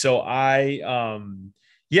I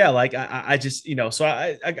just, so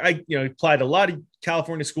I applied to a lot of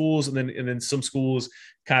California schools, and then some schools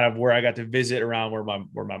kind of where I got to visit around where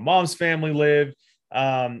my mom's family lived,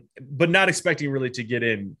 but not expecting really to get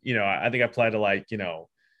in. I think I applied to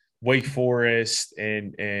Wake Forest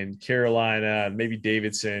and Carolina, maybe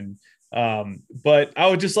Davidson. But I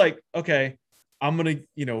was just like, okay, I'm going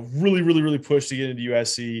to, really, really, really push to get into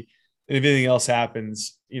USC. And if anything else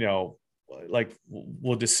happens, we'll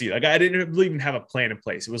just see. Like, I didn't really even have a plan in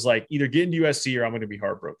place. It was like either get into USC or I'm going to be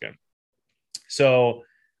heartbroken. So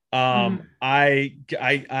I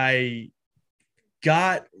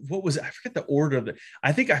I forget the order of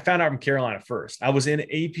I think I found out from Carolina first. I was in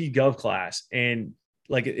AP Gov class, and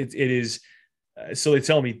like it is, so they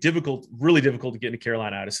tell me really difficult to get into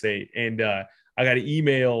Carolina out of state. And I got an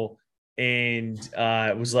email, and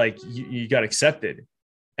it was like, you got accepted.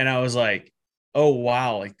 And I was like, oh,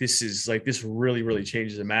 wow. Like this really, really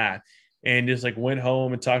changes the math. And just like went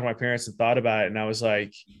home and talked to my parents and thought about it. And I was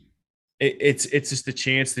like, it's just a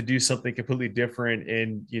chance to do something completely different,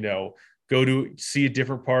 and, go to see a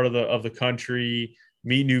different part of the country,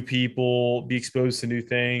 meet new people, be exposed to new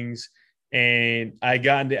things. And I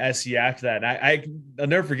got into SE after that. And I'll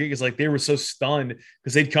never forget, because like they were so stunned,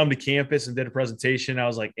 because they'd come to campus and did a presentation. I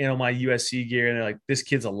was like in on my USC gear, and they're like, this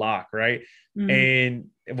kid's a lock, right? Mm-hmm.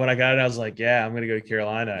 And when I got it, I was like, yeah, I'm gonna go to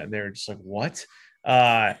Carolina. And they were just like, what?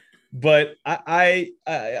 But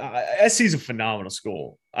SC is a phenomenal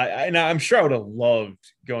school. I'm sure I would have loved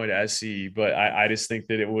going to SC, but I just think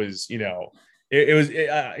that it was, it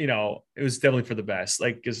was definitely for the best.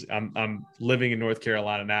 Like, because I'm living in North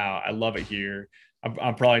Carolina now. I love it here.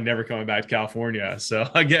 I'm probably never coming back to California. So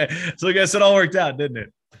I guess it all worked out, didn't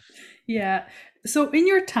it? Yeah. So in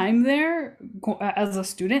your time there as a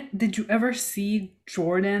student, did you ever see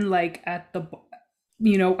Jordan like at the,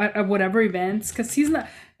 at whatever events? Because he's not.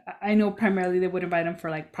 I know primarily they would invite him for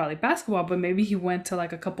like probably basketball, but maybe he went to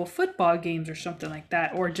like a couple football games or something like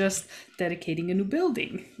that, or just dedicating a new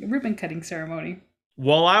building, a ribbon cutting ceremony.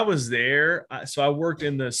 While I was there, so I worked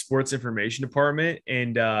in the sports information department.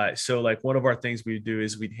 And so like one of our things we'd do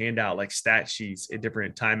is we'd hand out like stat sheets at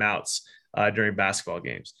different timeouts during basketball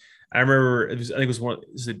games. I remember it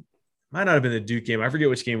might not have been the Duke game. I forget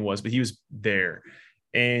which game it was, but he was there.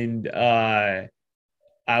 And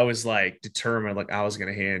I was like determined, like I was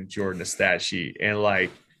going to hand Jordan a stat sheet. And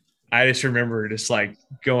like, I just remember just like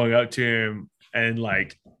going up to him, and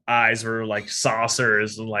like eyes were like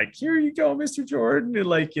saucers, and like, here you go, Mr. Jordan. And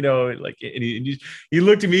like, and he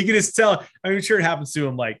looked at me, you can just tell. I'm sure it happens to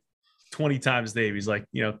him like 20 times a day. He's like,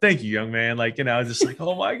 thank you, young man. Like, I was just like,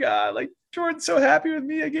 oh my God, like Jordan's so happy with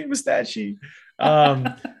me. I gave him a stat sheet.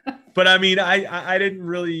 But I mean, I didn't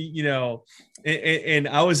really, and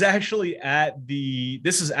I was actually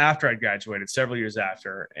this is after I graduated, several years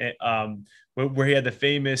after, where he had the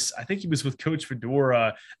famous, I think he was with Coach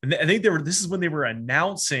Fedora. And I think this is when they were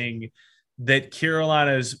announcing that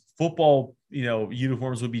Carolina's football,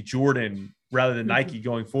 uniforms would be Jordan rather than Nike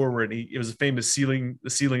going forward. It was a famous the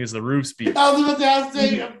ceiling is the roof speech. I was about to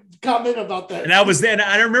ask comment about that. And I was there, and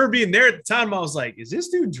I remember being there at the time. I was like, is this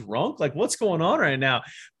dude drunk? Like, what's going on right now?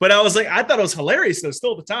 But I was like, I thought it was hilarious though,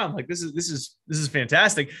 still at the time. Like, this is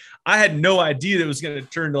fantastic. I had no idea that it was going to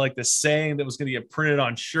turn to like the saying that was going to get printed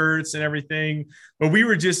on shirts and everything. But we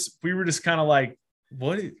were just kind of like,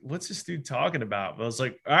 what's this dude talking about? But I was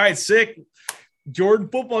like, all right, sick. Jordan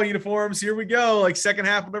football uniforms, here we go, like second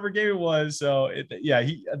half whatever game it was. So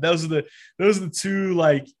those are the two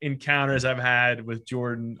like encounters I've had with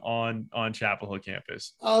Jordan on Chapel Hill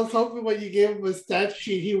campus. I was hoping when you gave him a stat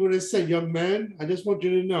sheet, he would have said, young man, I just want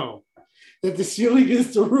you to know that the ceiling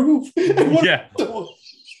is the roof. Yeah.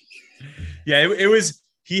 It was,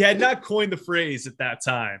 he had not coined the phrase at that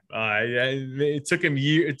time. It took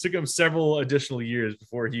him several additional years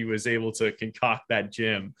before he was able to concoct that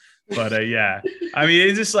gym. But I mean,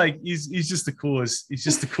 it's just like he's just the coolest. He's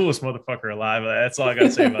just the coolest motherfucker alive. That's all I gotta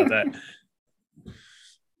say about that.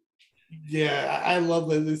 Yeah, I love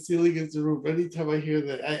that the ceiling is the roof. Anytime I hear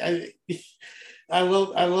that, I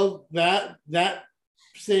love that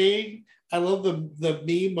saying. I love the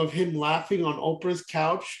meme of him laughing on Oprah's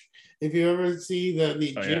couch. If you ever see the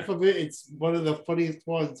gif of it, it's one of the funniest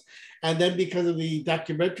ones. And then because of the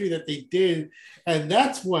documentary that they did, and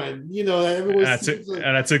that's when, everyone.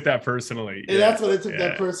 And I took that personally. And that's when I took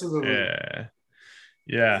that personally.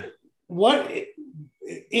 Yeah. What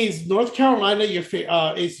is North Carolina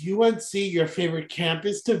is UNC your favorite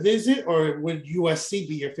campus to visit, or would USC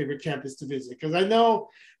be your favorite campus to visit? Because I know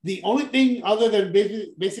the only thing other than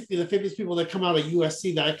basically the famous people that come out of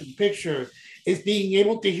USC that I can picture is being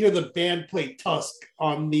able to hear the band play Tusk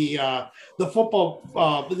on the football,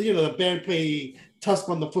 the band play Tusk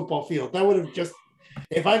on the football field. That would have just,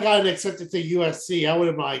 if I got accepted to USC, I would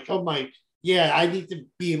have like, oh my, yeah, I need to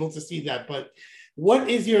be able to see that. But what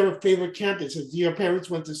is your favorite campus? If your parents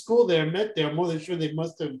went to school there, met there, I'm more than sure they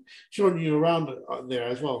must have shown you around there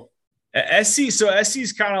as well. SC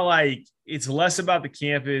is kind of like, it's less about the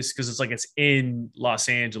campus because it's like it's in Los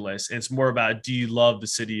Angeles, and it's more about, do you love the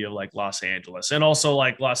city of like Los Angeles? And also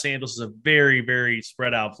like Los Angeles is a very, very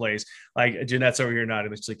spread out place. Like Jeanette's over here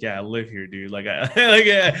nodding. It's like, yeah, I live here, dude. Like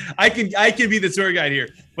I can be the tour guide here.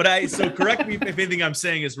 But so correct me if anything I'm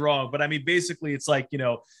saying is wrong. But I mean, basically it's like,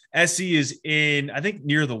 SC is in, I think,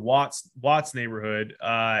 near the Watts neighborhood.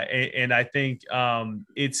 And I think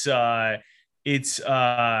it's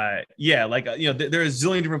yeah, like there are a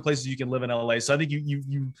zillion different places you can live in LA. So I think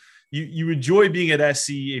you enjoy being at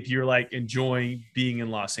SC if you're like enjoying being in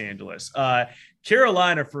Los Angeles.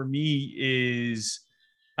 Carolina for me is,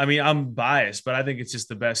 I mean, I'm biased, but I think it's just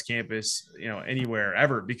the best campus anywhere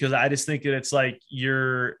ever, because I just think that it's like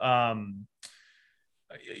you're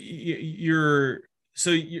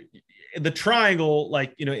the triangle,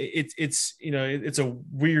 like it's a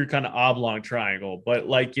weird kind of oblong triangle, but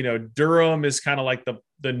like Durham is kind of like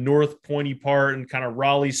the north pointy part, and kind of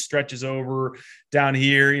Raleigh stretches over down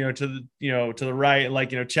here to the right, and like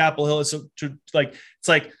Chapel Hill is it's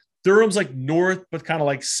like Durham's like north but kind of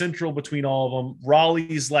like central between all of them.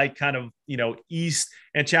 Raleigh's like kind of east,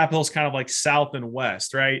 and Chapel Hill's kind of like south and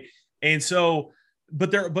west, right? And so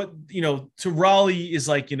to Raleigh is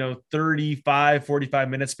like 35 45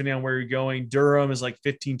 minutes depending on where you're going. Durham is like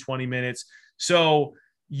 15-20 minutes. So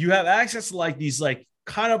you have access to like these like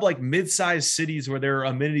kind of like mid-sized cities where there are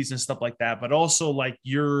amenities and stuff like that, but also like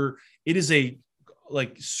it is a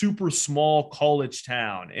like super small college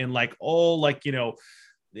town, and like all like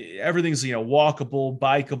everything's walkable,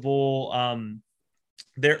 bikeable.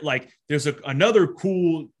 There's another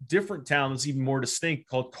cool different town that's even more distinct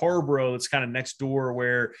called Carborough. It's kind of next door,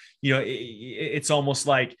 where it's almost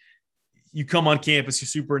like you come on campus, you're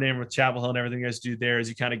super enamored with Chapel Hill and everything you guys do there. As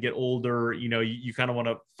you kind of get older, you kind of want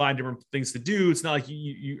to find different things to do. It's not like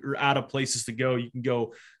you're out of places to go. You can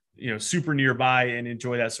go super nearby and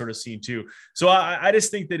enjoy that sort of scene too. So I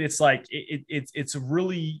just think that it's like it's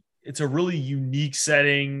a really unique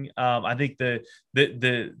setting. I think the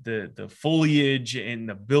foliage and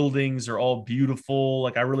the buildings are all beautiful.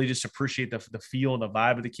 Like I really just appreciate the feel and the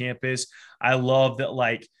vibe of the campus. I love that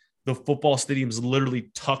like the football stadium is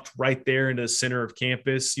literally tucked right there into the center of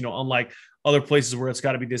campus. Unlike other places where it's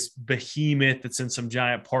got to be this behemoth that's in some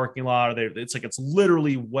giant parking lot, or it's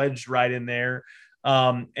literally wedged right in there.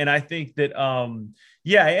 And I think that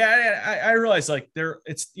I realize like there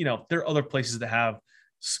are other places that have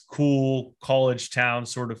cool college town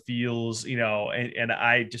sort of feels, and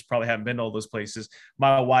I just probably haven't been to all those places.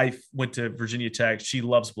 My wife went to Virginia Tech. She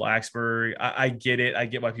loves Blacksburg. I get it. I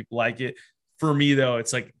get why people like it. For me though,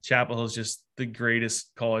 it's like Chapel Hill is just the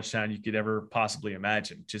greatest college town you could ever possibly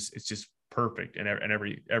imagine. It's just perfect in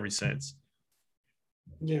every sense.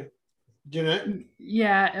 Yeah. Jeanette?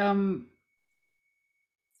 Yeah.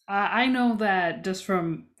 I know that just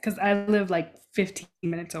from, because I live like 15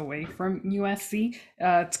 minutes away from USC.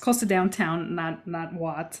 It's close to downtown, not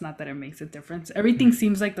Watts. Not that it makes a difference. Everything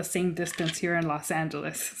seems like the same distance here in Los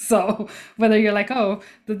Angeles. So whether you're like, oh,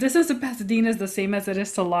 the distance to Pasadena is the same as it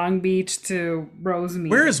is to Long Beach to Rosemead.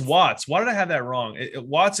 Where is Watts? Why did I have that wrong?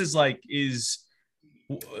 Watts is like it's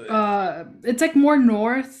like more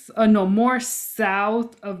more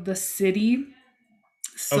south of the city.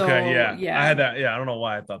 So, okay, yeah. I had that. Yeah, I don't know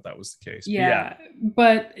why I thought that was the case. Yeah,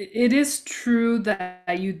 but it is true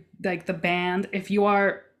that you like the band. If you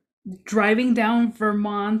are driving down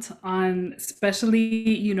Vermont on,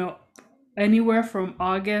 especially anywhere from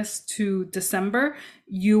August to December,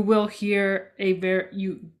 you will hear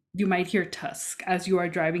you might hear Tusk as you are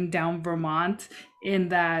driving down Vermont in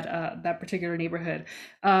that particular neighborhood.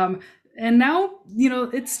 And now,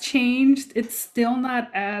 it's changed. It's still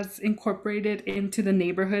not as incorporated into the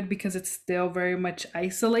neighborhood because it's still very much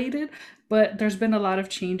isolated, but there's been a lot of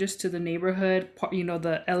changes to the neighborhood.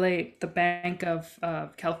 The Bank of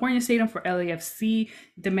California Stadium for LAFC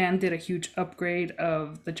demanded a huge upgrade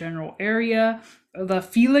of the general area. The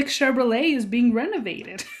Felix Chevrolet is being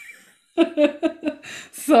renovated.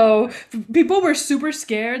 So people were super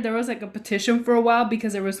scared. There was like a petition for a while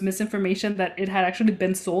because there was misinformation that it had actually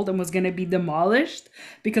been sold and was going to be demolished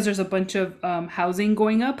because there's a bunch of housing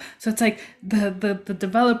going up. So it's like the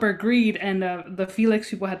developer agreed, and the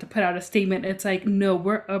Felix people had to put out a statement. It's like, no,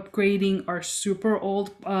 we're upgrading our super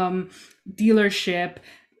old dealership.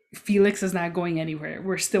 Felix is not going anywhere.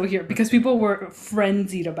 We're still here because people were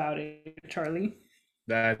frenzied about it, Charlie.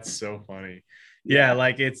 That's so funny. Yeah,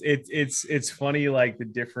 like it's funny, like the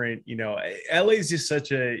different, LA is just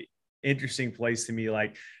such a interesting place to me.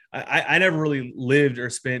 Like I never really lived or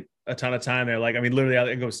spent a ton of time there. Like, I mean, literally I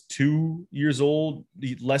think I was 2 years old,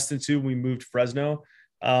 less than 2 when we moved to Fresno.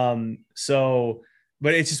 So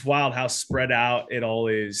but it's just wild how spread out it all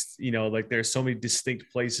is. Like there's so many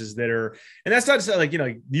distinct places that are, and that's not to say like,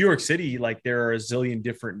 like New York City, like there are a zillion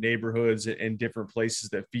different neighborhoods and different places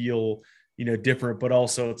that feel, different, but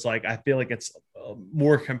also it's like, I feel like it's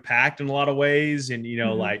more compact in a lot of ways. And,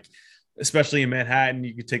 like, especially in Manhattan,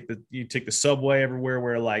 you take the subway everywhere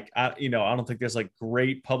where like, I don't think there's like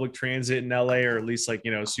great public transit in LA, or at least like,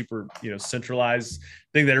 super, centralized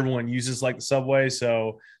thing that everyone uses like the subway.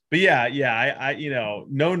 So, but yeah, I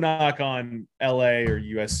no knock on LA or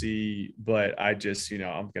USC, but I just, I'm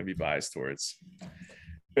going to be biased towards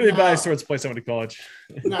the place I went to college.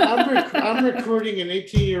 Now I'm recruiting an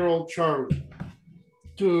 18-year-old Charlie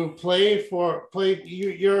to play.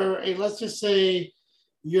 You're a, let's just say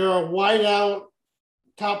you're a wideout,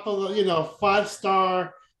 top of the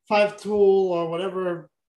 5-star, 5-tool or whatever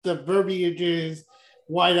the verbiage is,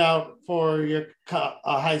 wideout for your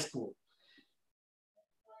high school.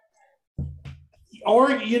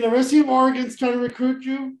 University of Oregon's trying to recruit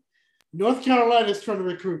you. North Carolina's trying to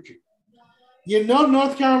recruit you.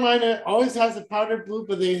 North Carolina always has a powder blue,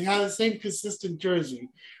 but they have the same consistent jersey.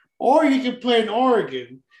 Or you can play in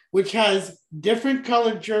Oregon, which has different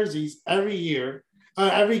colored jerseys every year,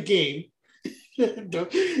 every game.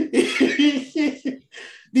 Because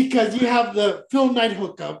you have the Phil Knight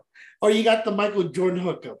hookup, or you got the Michael Jordan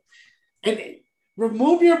hookup. And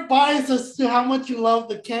remove your bias as to how much you love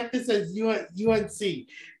the campus as UNC.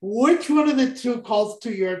 Which one of the two calls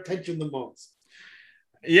to your attention the most?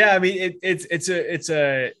 Yeah, I mean,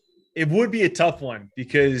 it would be a tough one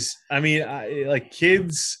because I mean,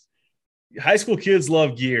 high school kids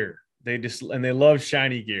love gear. They love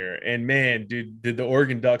shiny gear. And man, dude, did the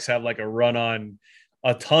Oregon Ducks have like a run on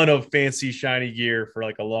a ton of fancy shiny gear for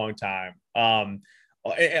like a long time.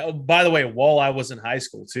 By the way, while I was in high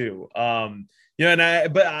school too. But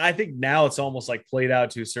I think now it's almost like played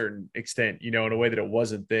out to a certain extent, in a way that it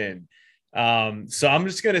wasn't then. So I'm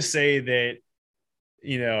just gonna say that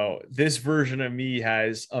this version of me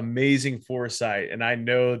has amazing foresight. And I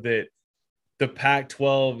know that the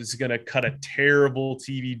Pac-12 is going to cut a terrible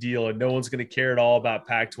TV deal and no one's going to care at all about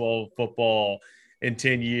Pac-12 football in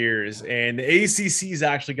 10 years. And the ACC is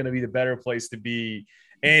actually going to be the better place to be.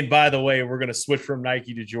 And by the way, we're going to switch from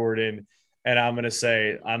Nike to Jordan. And I'm going to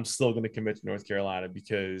say, I'm still going to commit to North Carolina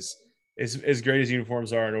because as great as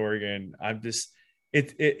uniforms are in Oregon, I'm just,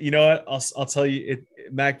 you know what? I'll tell you.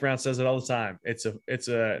 Mac Brown says it all the time. It's a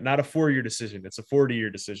not a 4-year decision. It's a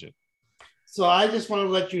 40-year decision. So I just want to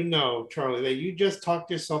let you know, Charlie, that you just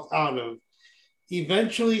talked yourself out of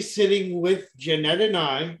eventually sitting with Jeanette and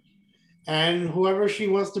I, and whoever she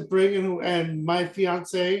wants to bring, and my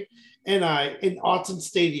fiance and I in Autzen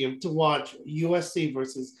Stadium to watch USC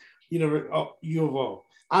versus U of O.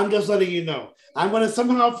 I'm just letting you know. I'm going to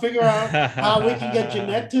somehow figure out how we can get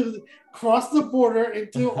Jeanette to cross the border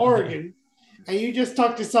into Oregon, and you just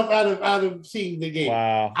talked yourself out of seeing the game.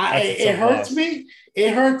 Wow, it hurts me.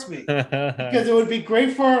 It hurts me because it would be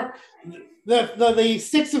great for the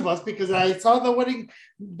 6 of us, because I saw the wedding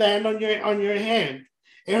band on your hand.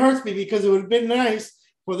 It hurts me because it would have been nice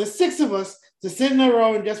for the 6 of us to sit in a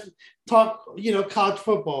row and just talk, college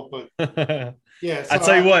football, but. Yeah, so I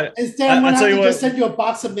tell you what. Instead, I'm gonna have to just send you a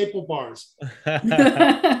box of maple bars.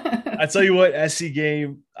 I tell you what, SC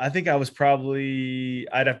game. I think I was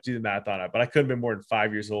I'd have to do the math on it, but I couldn't have been more than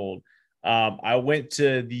 5 years old. I went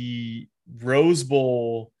to the Rose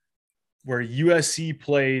Bowl where USC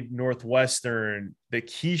played Northwestern, that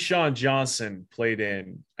Keyshawn Johnson played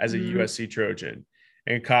in as a USC Trojan,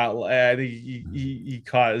 and caught. I think he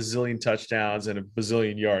caught a zillion touchdowns and a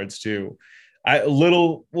bazillion yards too.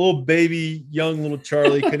 Little baby, young little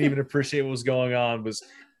Charlie couldn't even appreciate what was going on. Was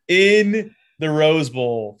in the Rose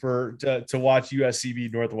Bowl to watch USC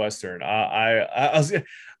beat Northwestern. I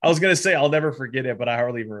was gonna say I'll never forget it, but I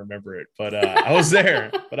hardly even remember it. But I was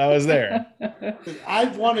there. I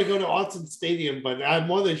want to go to Autzen Stadium, but I'm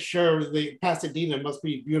more than sure the Pasadena must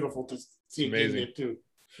be beautiful to see a game there too.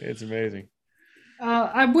 It's amazing.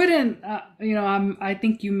 I wouldn't, I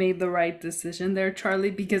think you made the right decision there,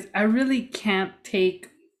 Charlie, because I really can't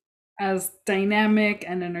take as dynamic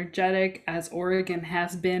and energetic as Oregon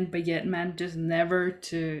has been, but yet just never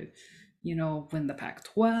to, win the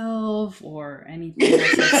Pac-12 or anything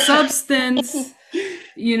else of substance,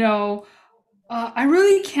 I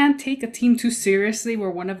really can't take a team too seriously where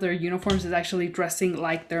one of their uniforms is actually dressing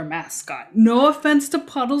like their mascot. No offense to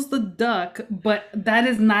Puddles the Duck, but that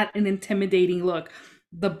is not an intimidating look.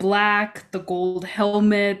 The black, the gold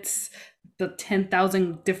helmets, the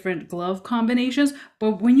 10,000 different glove combinations.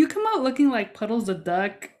 But when you come out looking like Puddles the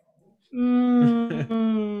Duck,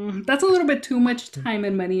 that's a little bit too much time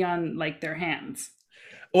and money on like their hands.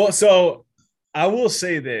 Well, so I will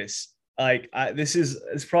say this. Like,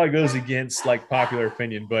 this probably goes against like popular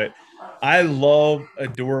opinion, but I love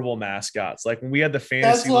adorable mascots. Like when we had the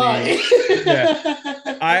That's fantasy league, yeah. why.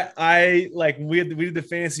 I like when we did the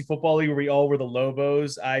fantasy football league where we all were the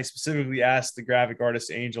Lobos. I specifically asked the graphic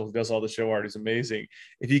artist Angel, who does all the show art, who's amazing,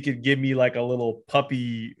 if he could give me like a little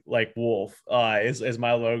puppy like wolf as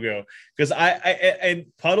my logo, because and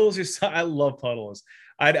Puddles just I love Puddles.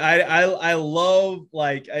 I love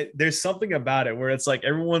like there's something about it where it's like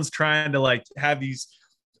everyone's trying to like have these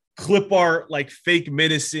clip art like fake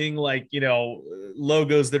menacing like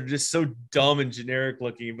logos that are just so dumb and generic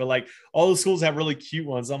looking, but like all the schools have really cute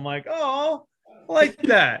ones. I'm like, oh, I like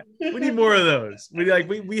that. We need more of those.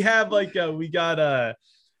 We have like we got a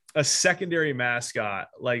secondary mascot.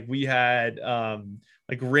 Like we had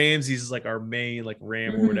like Ramses is like our main like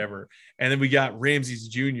ram or whatever, and then we got Ramses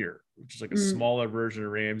Jr., which is like a smaller version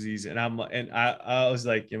of Ramses. And I was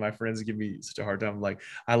like, my friends give me such a hard time. I'm like,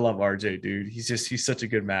 I love RJ, dude. He's such a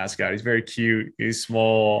good mascot. He's very cute. He's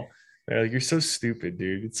small. They're like, you're so stupid,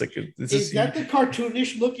 dude. It's like is that the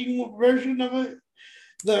cartoonish looking version of it?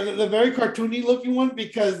 The very cartoony looking one,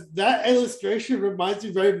 because that illustration reminds me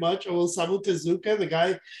very much of Osamu Tezuka, the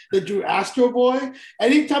guy that drew Astro Boy.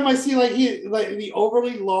 Anytime I see like the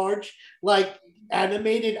overly large like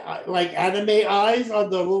animated like anime eyes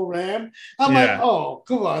on the little ram, I'm like, oh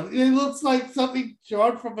come on, it looks like something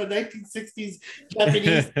drawn from a 1960s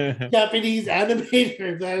Japanese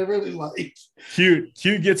animator that I really like.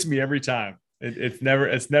 Cute gets me every time.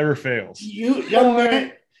 It's never fails.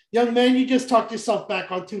 Young man, you just talked yourself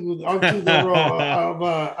back onto the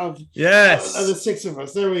row of the six of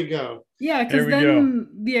us. There we go. Yeah, because then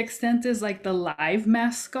the extent is like the live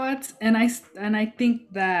mascots, and I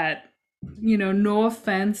think that no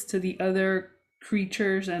offense to the other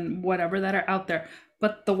creatures and whatever that are out there,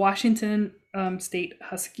 but the Washington State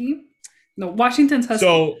Husky, no Washington's Husky.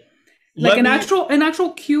 So like an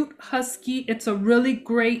actual cute husky. It's a really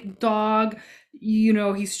great dog.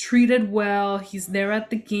 He's treated well. He's there at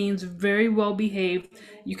the games, very well behaved.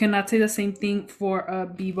 You cannot say the same thing for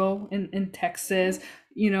Bevo in Texas.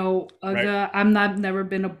 Right. I've never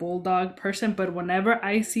been a bulldog person, but whenever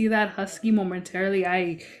I see that husky momentarily,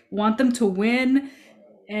 I want them to win.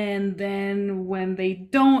 And then when they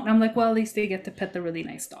don't, I'm like, well, at least they get to pet the really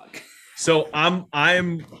nice dog. So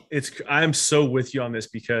I'm so with you on this,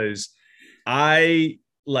 because let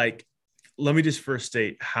me just first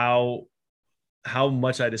state how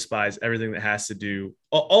much I despise everything that has to do,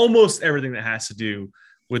 almost everything that has to do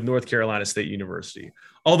with North Carolina State University.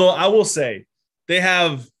 Although I will say they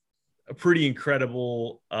have a pretty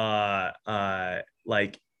incredible,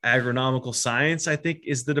 like agronomical science, I think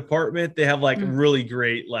is the department. They have like really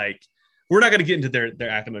great, like, we're not going to get into their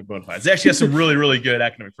academic bona fides. They actually have some really, really good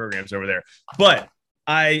academic programs over there. But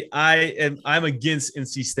I'm against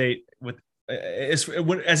NC State as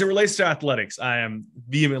it relates to athletics. I am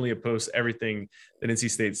vehemently opposed to everything that NC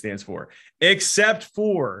State stands for, except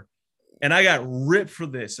for, and I got ripped for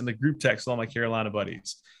this in the group text with all my Carolina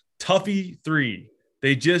buddies, Tuffy 3.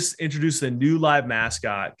 They just introduced a new live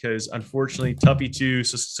mascot because unfortunately Tuffy 2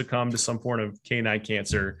 succumbed to some form of canine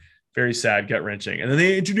cancer. Very sad, gut wrenching. And then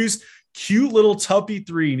they introduced cute little Tuffy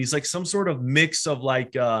 3, and he's like some sort of mix of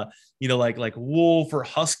like like wolf or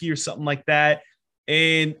husky or something like that.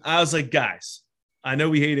 And I was like, guys, I know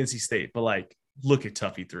we hate NC State, but like, look at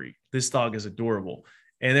Tuffy 3. This dog is adorable.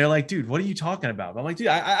 And they're like, dude, what are you talking about? I'm like, dude,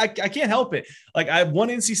 I can't help it. Like, I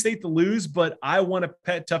want NC State to lose, but I want to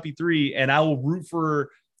pet Tuffy 3, and I will root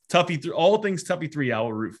for Tuffy 3. All things Tuffy 3, I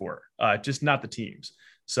will root for, just not the teams.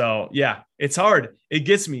 So yeah, it's hard. It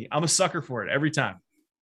gets me. I'm a sucker for it every time.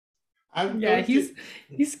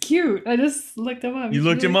 He's cute. I just looked him up. You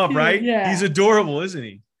looked him up, right? Yeah. He's adorable, isn't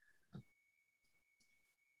he?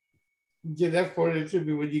 Yeah, that forwarded to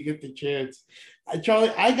me when you get the chance.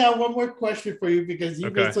 Charlie, I got one more question for you because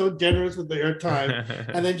you've been so generous with your time.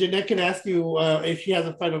 And then Jeanette can ask you if she has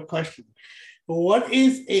a final question. But what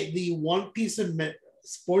is the one piece of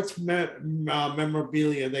sports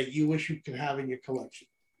memorabilia that you wish you could have in your collection?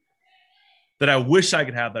 That I wish I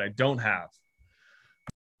could have that I don't have?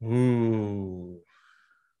 Ooh.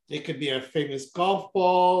 It could be a famous golf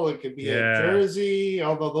ball. It could be a jersey,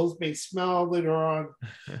 although those may smell later on.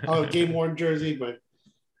 A game-worn jersey, but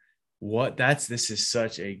this is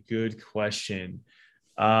such a good question.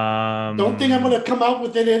 Don't think I'm going to come out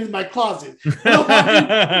with it in my closet. So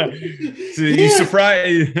you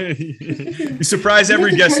surprise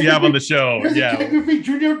every guest you have on the show. Yeah.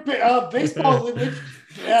 Junior baseball,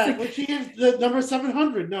 which he is the number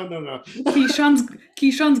 700. No.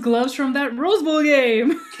 Keyshawn's gloves from that Rose Bowl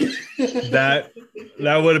game. That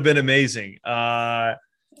would have been amazing.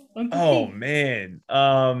 Uncle Oh Pete. man.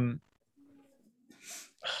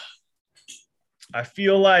 I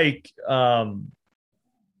feel like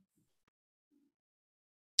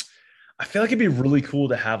it'd be really cool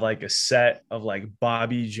to have like a set of like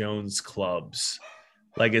Bobby Jones clubs.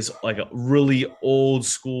 Like it's like a really old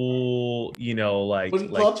school, Wooden like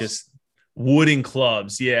clubs. just wooden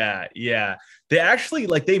clubs. Yeah, yeah. They actually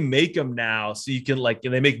like they make them now so you can like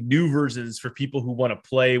and they make new versions for people who want to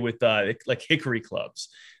play with like hickory clubs.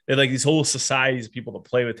 They're like these whole societies of people to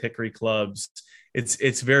play with hickory clubs.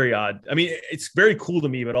 It's very odd. I mean, it's very cool to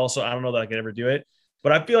me, but also I don't know that I could ever do it.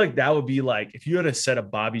 But I feel like that would be like if you had a set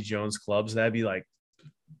of Bobby Jones clubs, that'd be like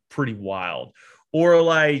pretty wild. Or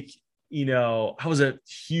like, I was a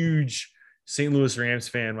huge St. Louis Rams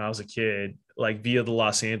fan when I was a kid, like via the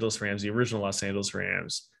Los Angeles Rams, the original Los Angeles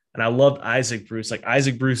Rams. And I loved Isaac Bruce, like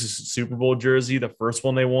Isaac Bruce's Super Bowl jersey, the first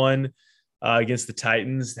one they won against the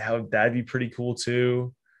Titans. That'd be pretty cool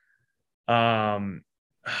too. Um,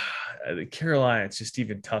 Carolina, it's just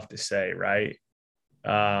even tough to say, right?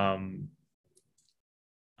 Um,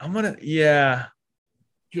 yeah,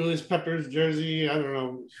 Julius Pepper's jersey. I don't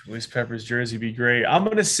know. Julius Pepper's jersey be great. I'm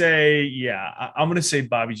gonna say, yeah, I'm gonna say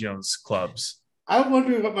Bobby Jones clubs. I'm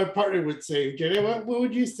wondering what my partner would say. Jenny, what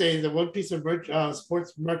would you say is the one piece of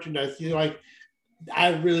sports merchandise you like?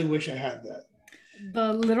 I really wish I had that.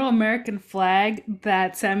 The little American flag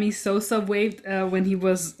that Sammy Sosa waved when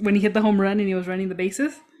he hit the home run and he was running the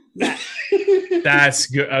bases. That.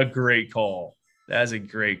 That's a great call. That's a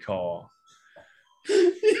great call.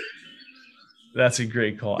 That's a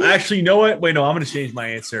great call. Actually, you know what? Wait, no, I'm going to change my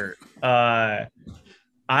answer. I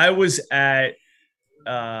was at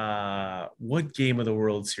what game of the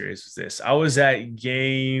World Series was this? I was at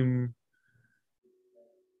game.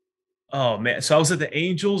 Oh man, so I was at the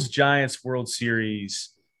Angels Giants World Series.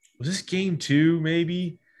 Was this game 2?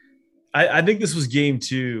 Maybe. I think this was game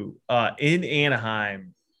 2 in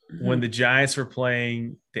Anaheim when the Giants were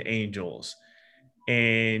playing the Angels,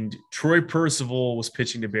 and Troy Percival was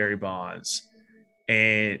pitching to Barry Bonds.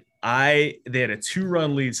 And they had a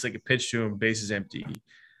 2-run lead, so they could pitch to him, bases empty.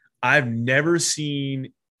 I've never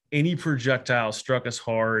seen any projectile struck as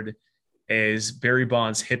hard as Barry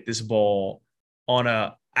Bonds hit this ball on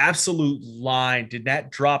a absolute line. Did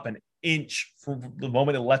not drop an inch from the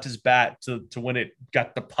moment it left his bat to when it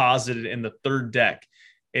got deposited in the third deck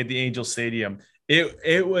at the Angel Stadium.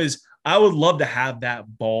 It was. I would love to have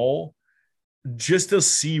that ball just to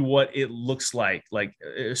see what it looks like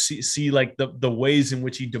see like the ways in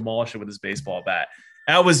which he demolished it with his baseball bat.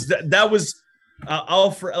 That was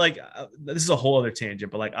I'll for like this is a whole other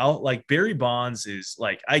tangent, but like I'll like Barry Bonds is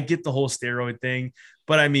like I get the whole steroid thing,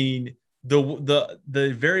 but I mean the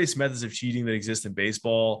various methods of cheating that exist in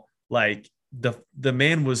baseball, like the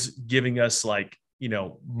man was giving us like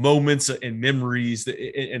moments and memories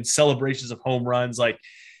and celebrations of home runs. Like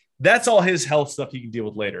that's all his health stuff he can deal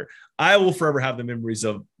with later. I will forever have the memories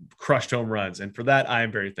of crushed home runs. And for that, I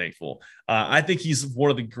am very thankful. I think he's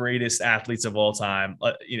one of the greatest athletes of all time.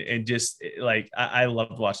 And just like, I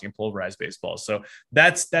loved watching him pulverize baseball. So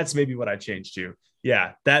that's maybe what I changed to.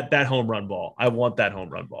 Yeah. That home run ball. I want that home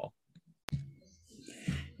run ball.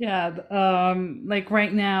 Yeah. Like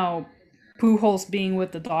right now, Pujols being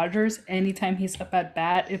with the Dodgers, anytime he's up at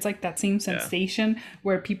bat, it's like that same sensation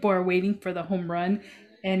where people are waiting for the home run.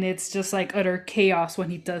 And it's just like utter chaos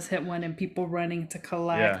when he does hit one and people running to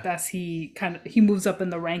collect as he moves up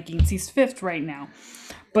in the rankings. He's 5th right now.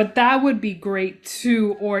 But that would be great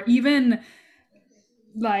too. Or even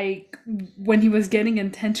like when he was getting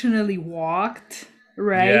intentionally walked,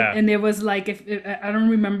 right? Yeah. And it was like I don't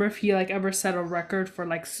remember if he like ever set a record for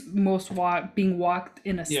like most being walked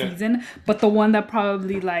in a season, but the one that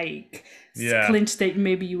probably like clinched it,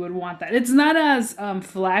 maybe you would want that. It's not as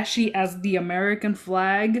flashy as the American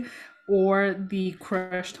flag or the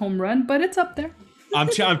crushed home run, but it's up there. I'm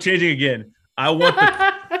changing again. I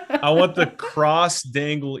want the cross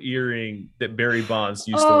dangle earring that Barry Bonds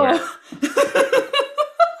used to wear.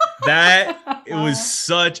 It was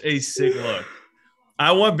such a sick look.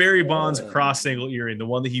 I want Barry Bonds' cross dangle earring, the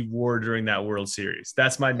one that he wore during that World Series.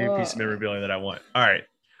 That's my new piece of memorabilia that I want. All right.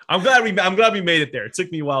 I'm glad we made it there. It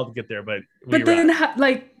took me a while to get there, but then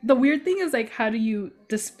like the weird thing is like, how do you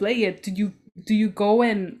display it? Do you go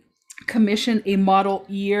and commission a model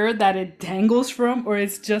ear that it dangles from, or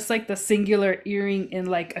it's just like the singular earring in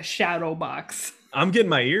like a shadow box? I'm getting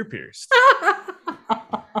my ear pierced.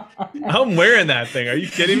 I'm wearing that thing. Are you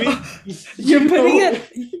kidding me? You're putting it.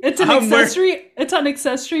 It's an accessory. It's an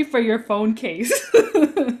accessory for your phone case.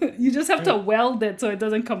 You just have to weld it so it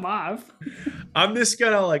doesn't come off. I'm just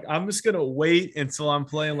gonna wait until I'm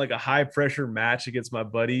playing like a high pressure match against my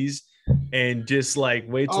buddies, and just like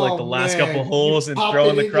wait till like the last couple man. holes and Pop throw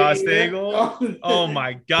in it the in cross the air. angle. Oh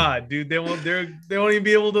my God, dude. They won't even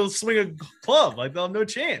be able to swing a club. Like they'll have no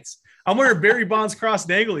chance. I'm wearing Barry Bonds cross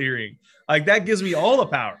angle earring. Like that gives me all the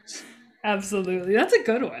powers. Absolutely. That's a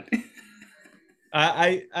good one.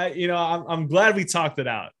 I'm glad we talked it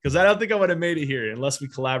out because I don't think I would have made it here unless we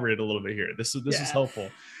collaborated a little bit here. This was helpful.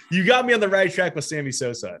 You got me on the right track with Sammy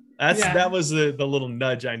Sosa. That was the little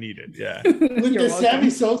nudge I needed. Yeah. With the Sammy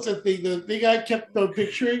Sosa thing, the thing I kept on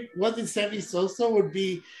picturing wasn't Sammy Sosa would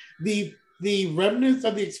be the remnants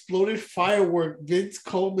of the exploded firework Vince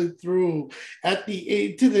Coleman threw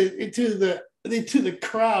into the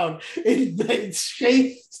crowd in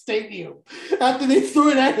Shea Stadium. After they threw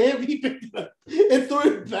it at him, he picked it up and threw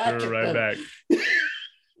it back. Threw it right back.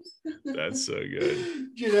 That's so good.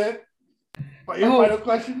 Jeanette, your final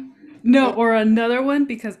question? No, or another one,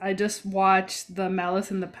 because I just watched the Malice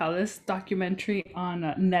in the Palace documentary on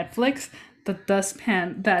Netflix, the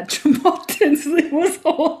dustpan that Jamal Tinsley was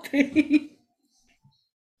holding.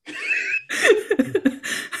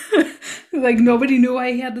 Like nobody knew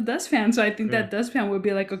why he had the dustpan, so I think that dustpan would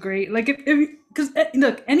be like a great, like if because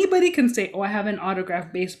look, anybody can say, "Oh, I have an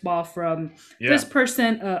autographed baseball from this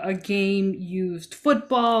person, a game used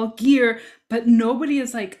football gear," but nobody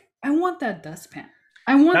is like, "I want that dustpan.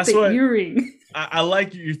 I want earring." I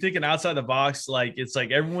like you're thinking outside the box. Like it's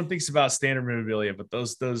like everyone thinks about standard memorabilia, but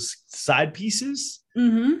those side pieces,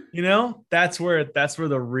 that's where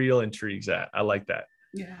the real intrigue's at. I like that.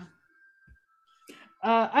 Yeah.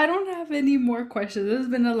 I don't have any more questions. This has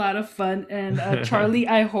been a lot of fun. And Charlie,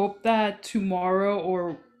 I hope that tomorrow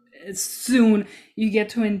or soon you get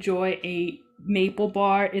to enjoy a maple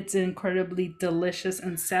bar. It's incredibly delicious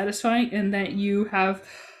and satisfying, and that you have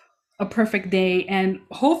a perfect day. And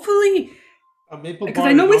hopefully, because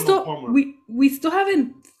I know we still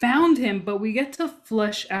haven't found him, but we get to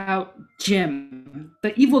flesh out Jim,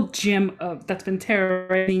 the evil Jim that's been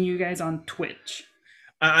terrorizing you guys on Twitch.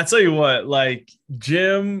 I tell you what, like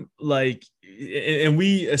Jim, like, and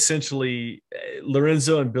we essentially,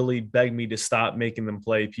 Lorenzo and Billy begged me to stop making them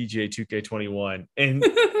play PGA 2K21, and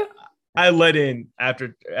I let in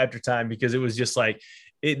after time because it was just like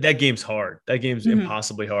that game's hard. That game's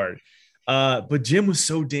impossibly hard. But Jim was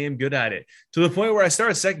so damn good at it to the point where I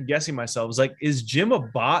started second guessing myself. I was like, is Jim a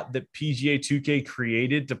bot that PGA 2K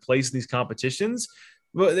created to place in these competitions?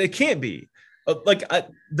 Well, it can't be.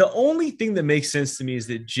 The only thing that makes sense to me is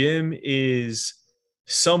that Jim is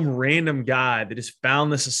some random guy that just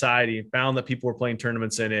found the society and found that people were playing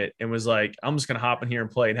tournaments in it and was like, I'm just going to hop in here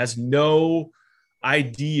and play, and has no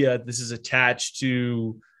idea this is attached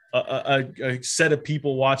to a set of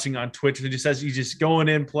people watching on Twitch. He just going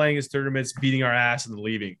in, playing his tournaments, beating our ass, and then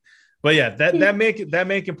leaving. But yeah, that make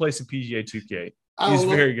him play some PGA 2K. He's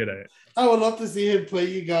very good at it. I would love to see him play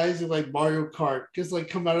you guys in like Mario Kart. Just like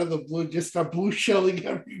come out of the blue, just start blue shelling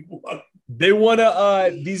everyone. They want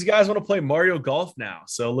to. These guys want to play Mario Golf now,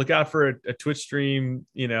 so look out for a Twitch stream,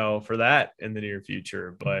 for that in the near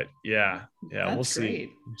future. But yeah, that's we'll see.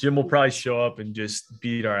 Great. Jim will probably show up and just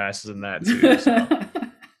beat our asses in that too. So.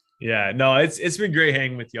 Yeah, no, it's been great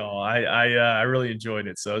hanging with y'all. I really enjoyed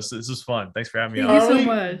it. So this was fun. Thanks for having me on. Thank you so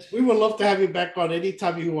much. We would love to have you back on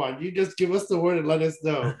anytime you want. You just give us the word and let us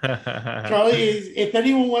know. Charlie, if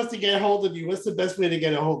anyone wants to get a hold of you, what's the best way to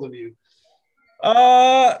get a hold of you?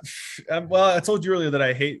 Well, I told you earlier that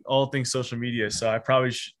I hate all things social media, so I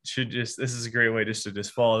probably should just. This is a great way just to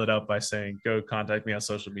follow it up by saying go contact me on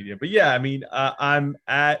social media. But yeah, I mean, I'm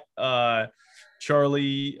at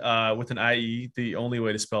Charlie with an IE, the only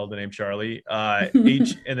way to spell the name Charlie,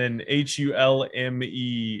 H and then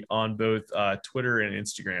HULME on both Twitter and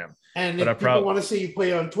Instagram. And if people want to see you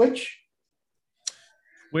play on Twitch?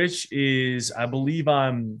 Which is, I believe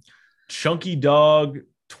I'm Chunky Dog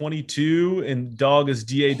 22 and dog is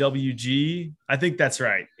DAWG. I think that's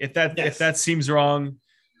right. If that seems wrong,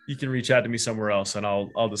 you can reach out to me somewhere else and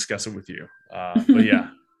I'll discuss it with you. But yeah,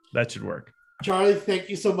 that should work. Charlie, thank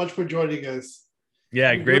you so much for joining us.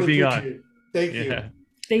 Yeah, great being on. Thank you.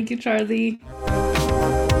 Thank you, Charlie.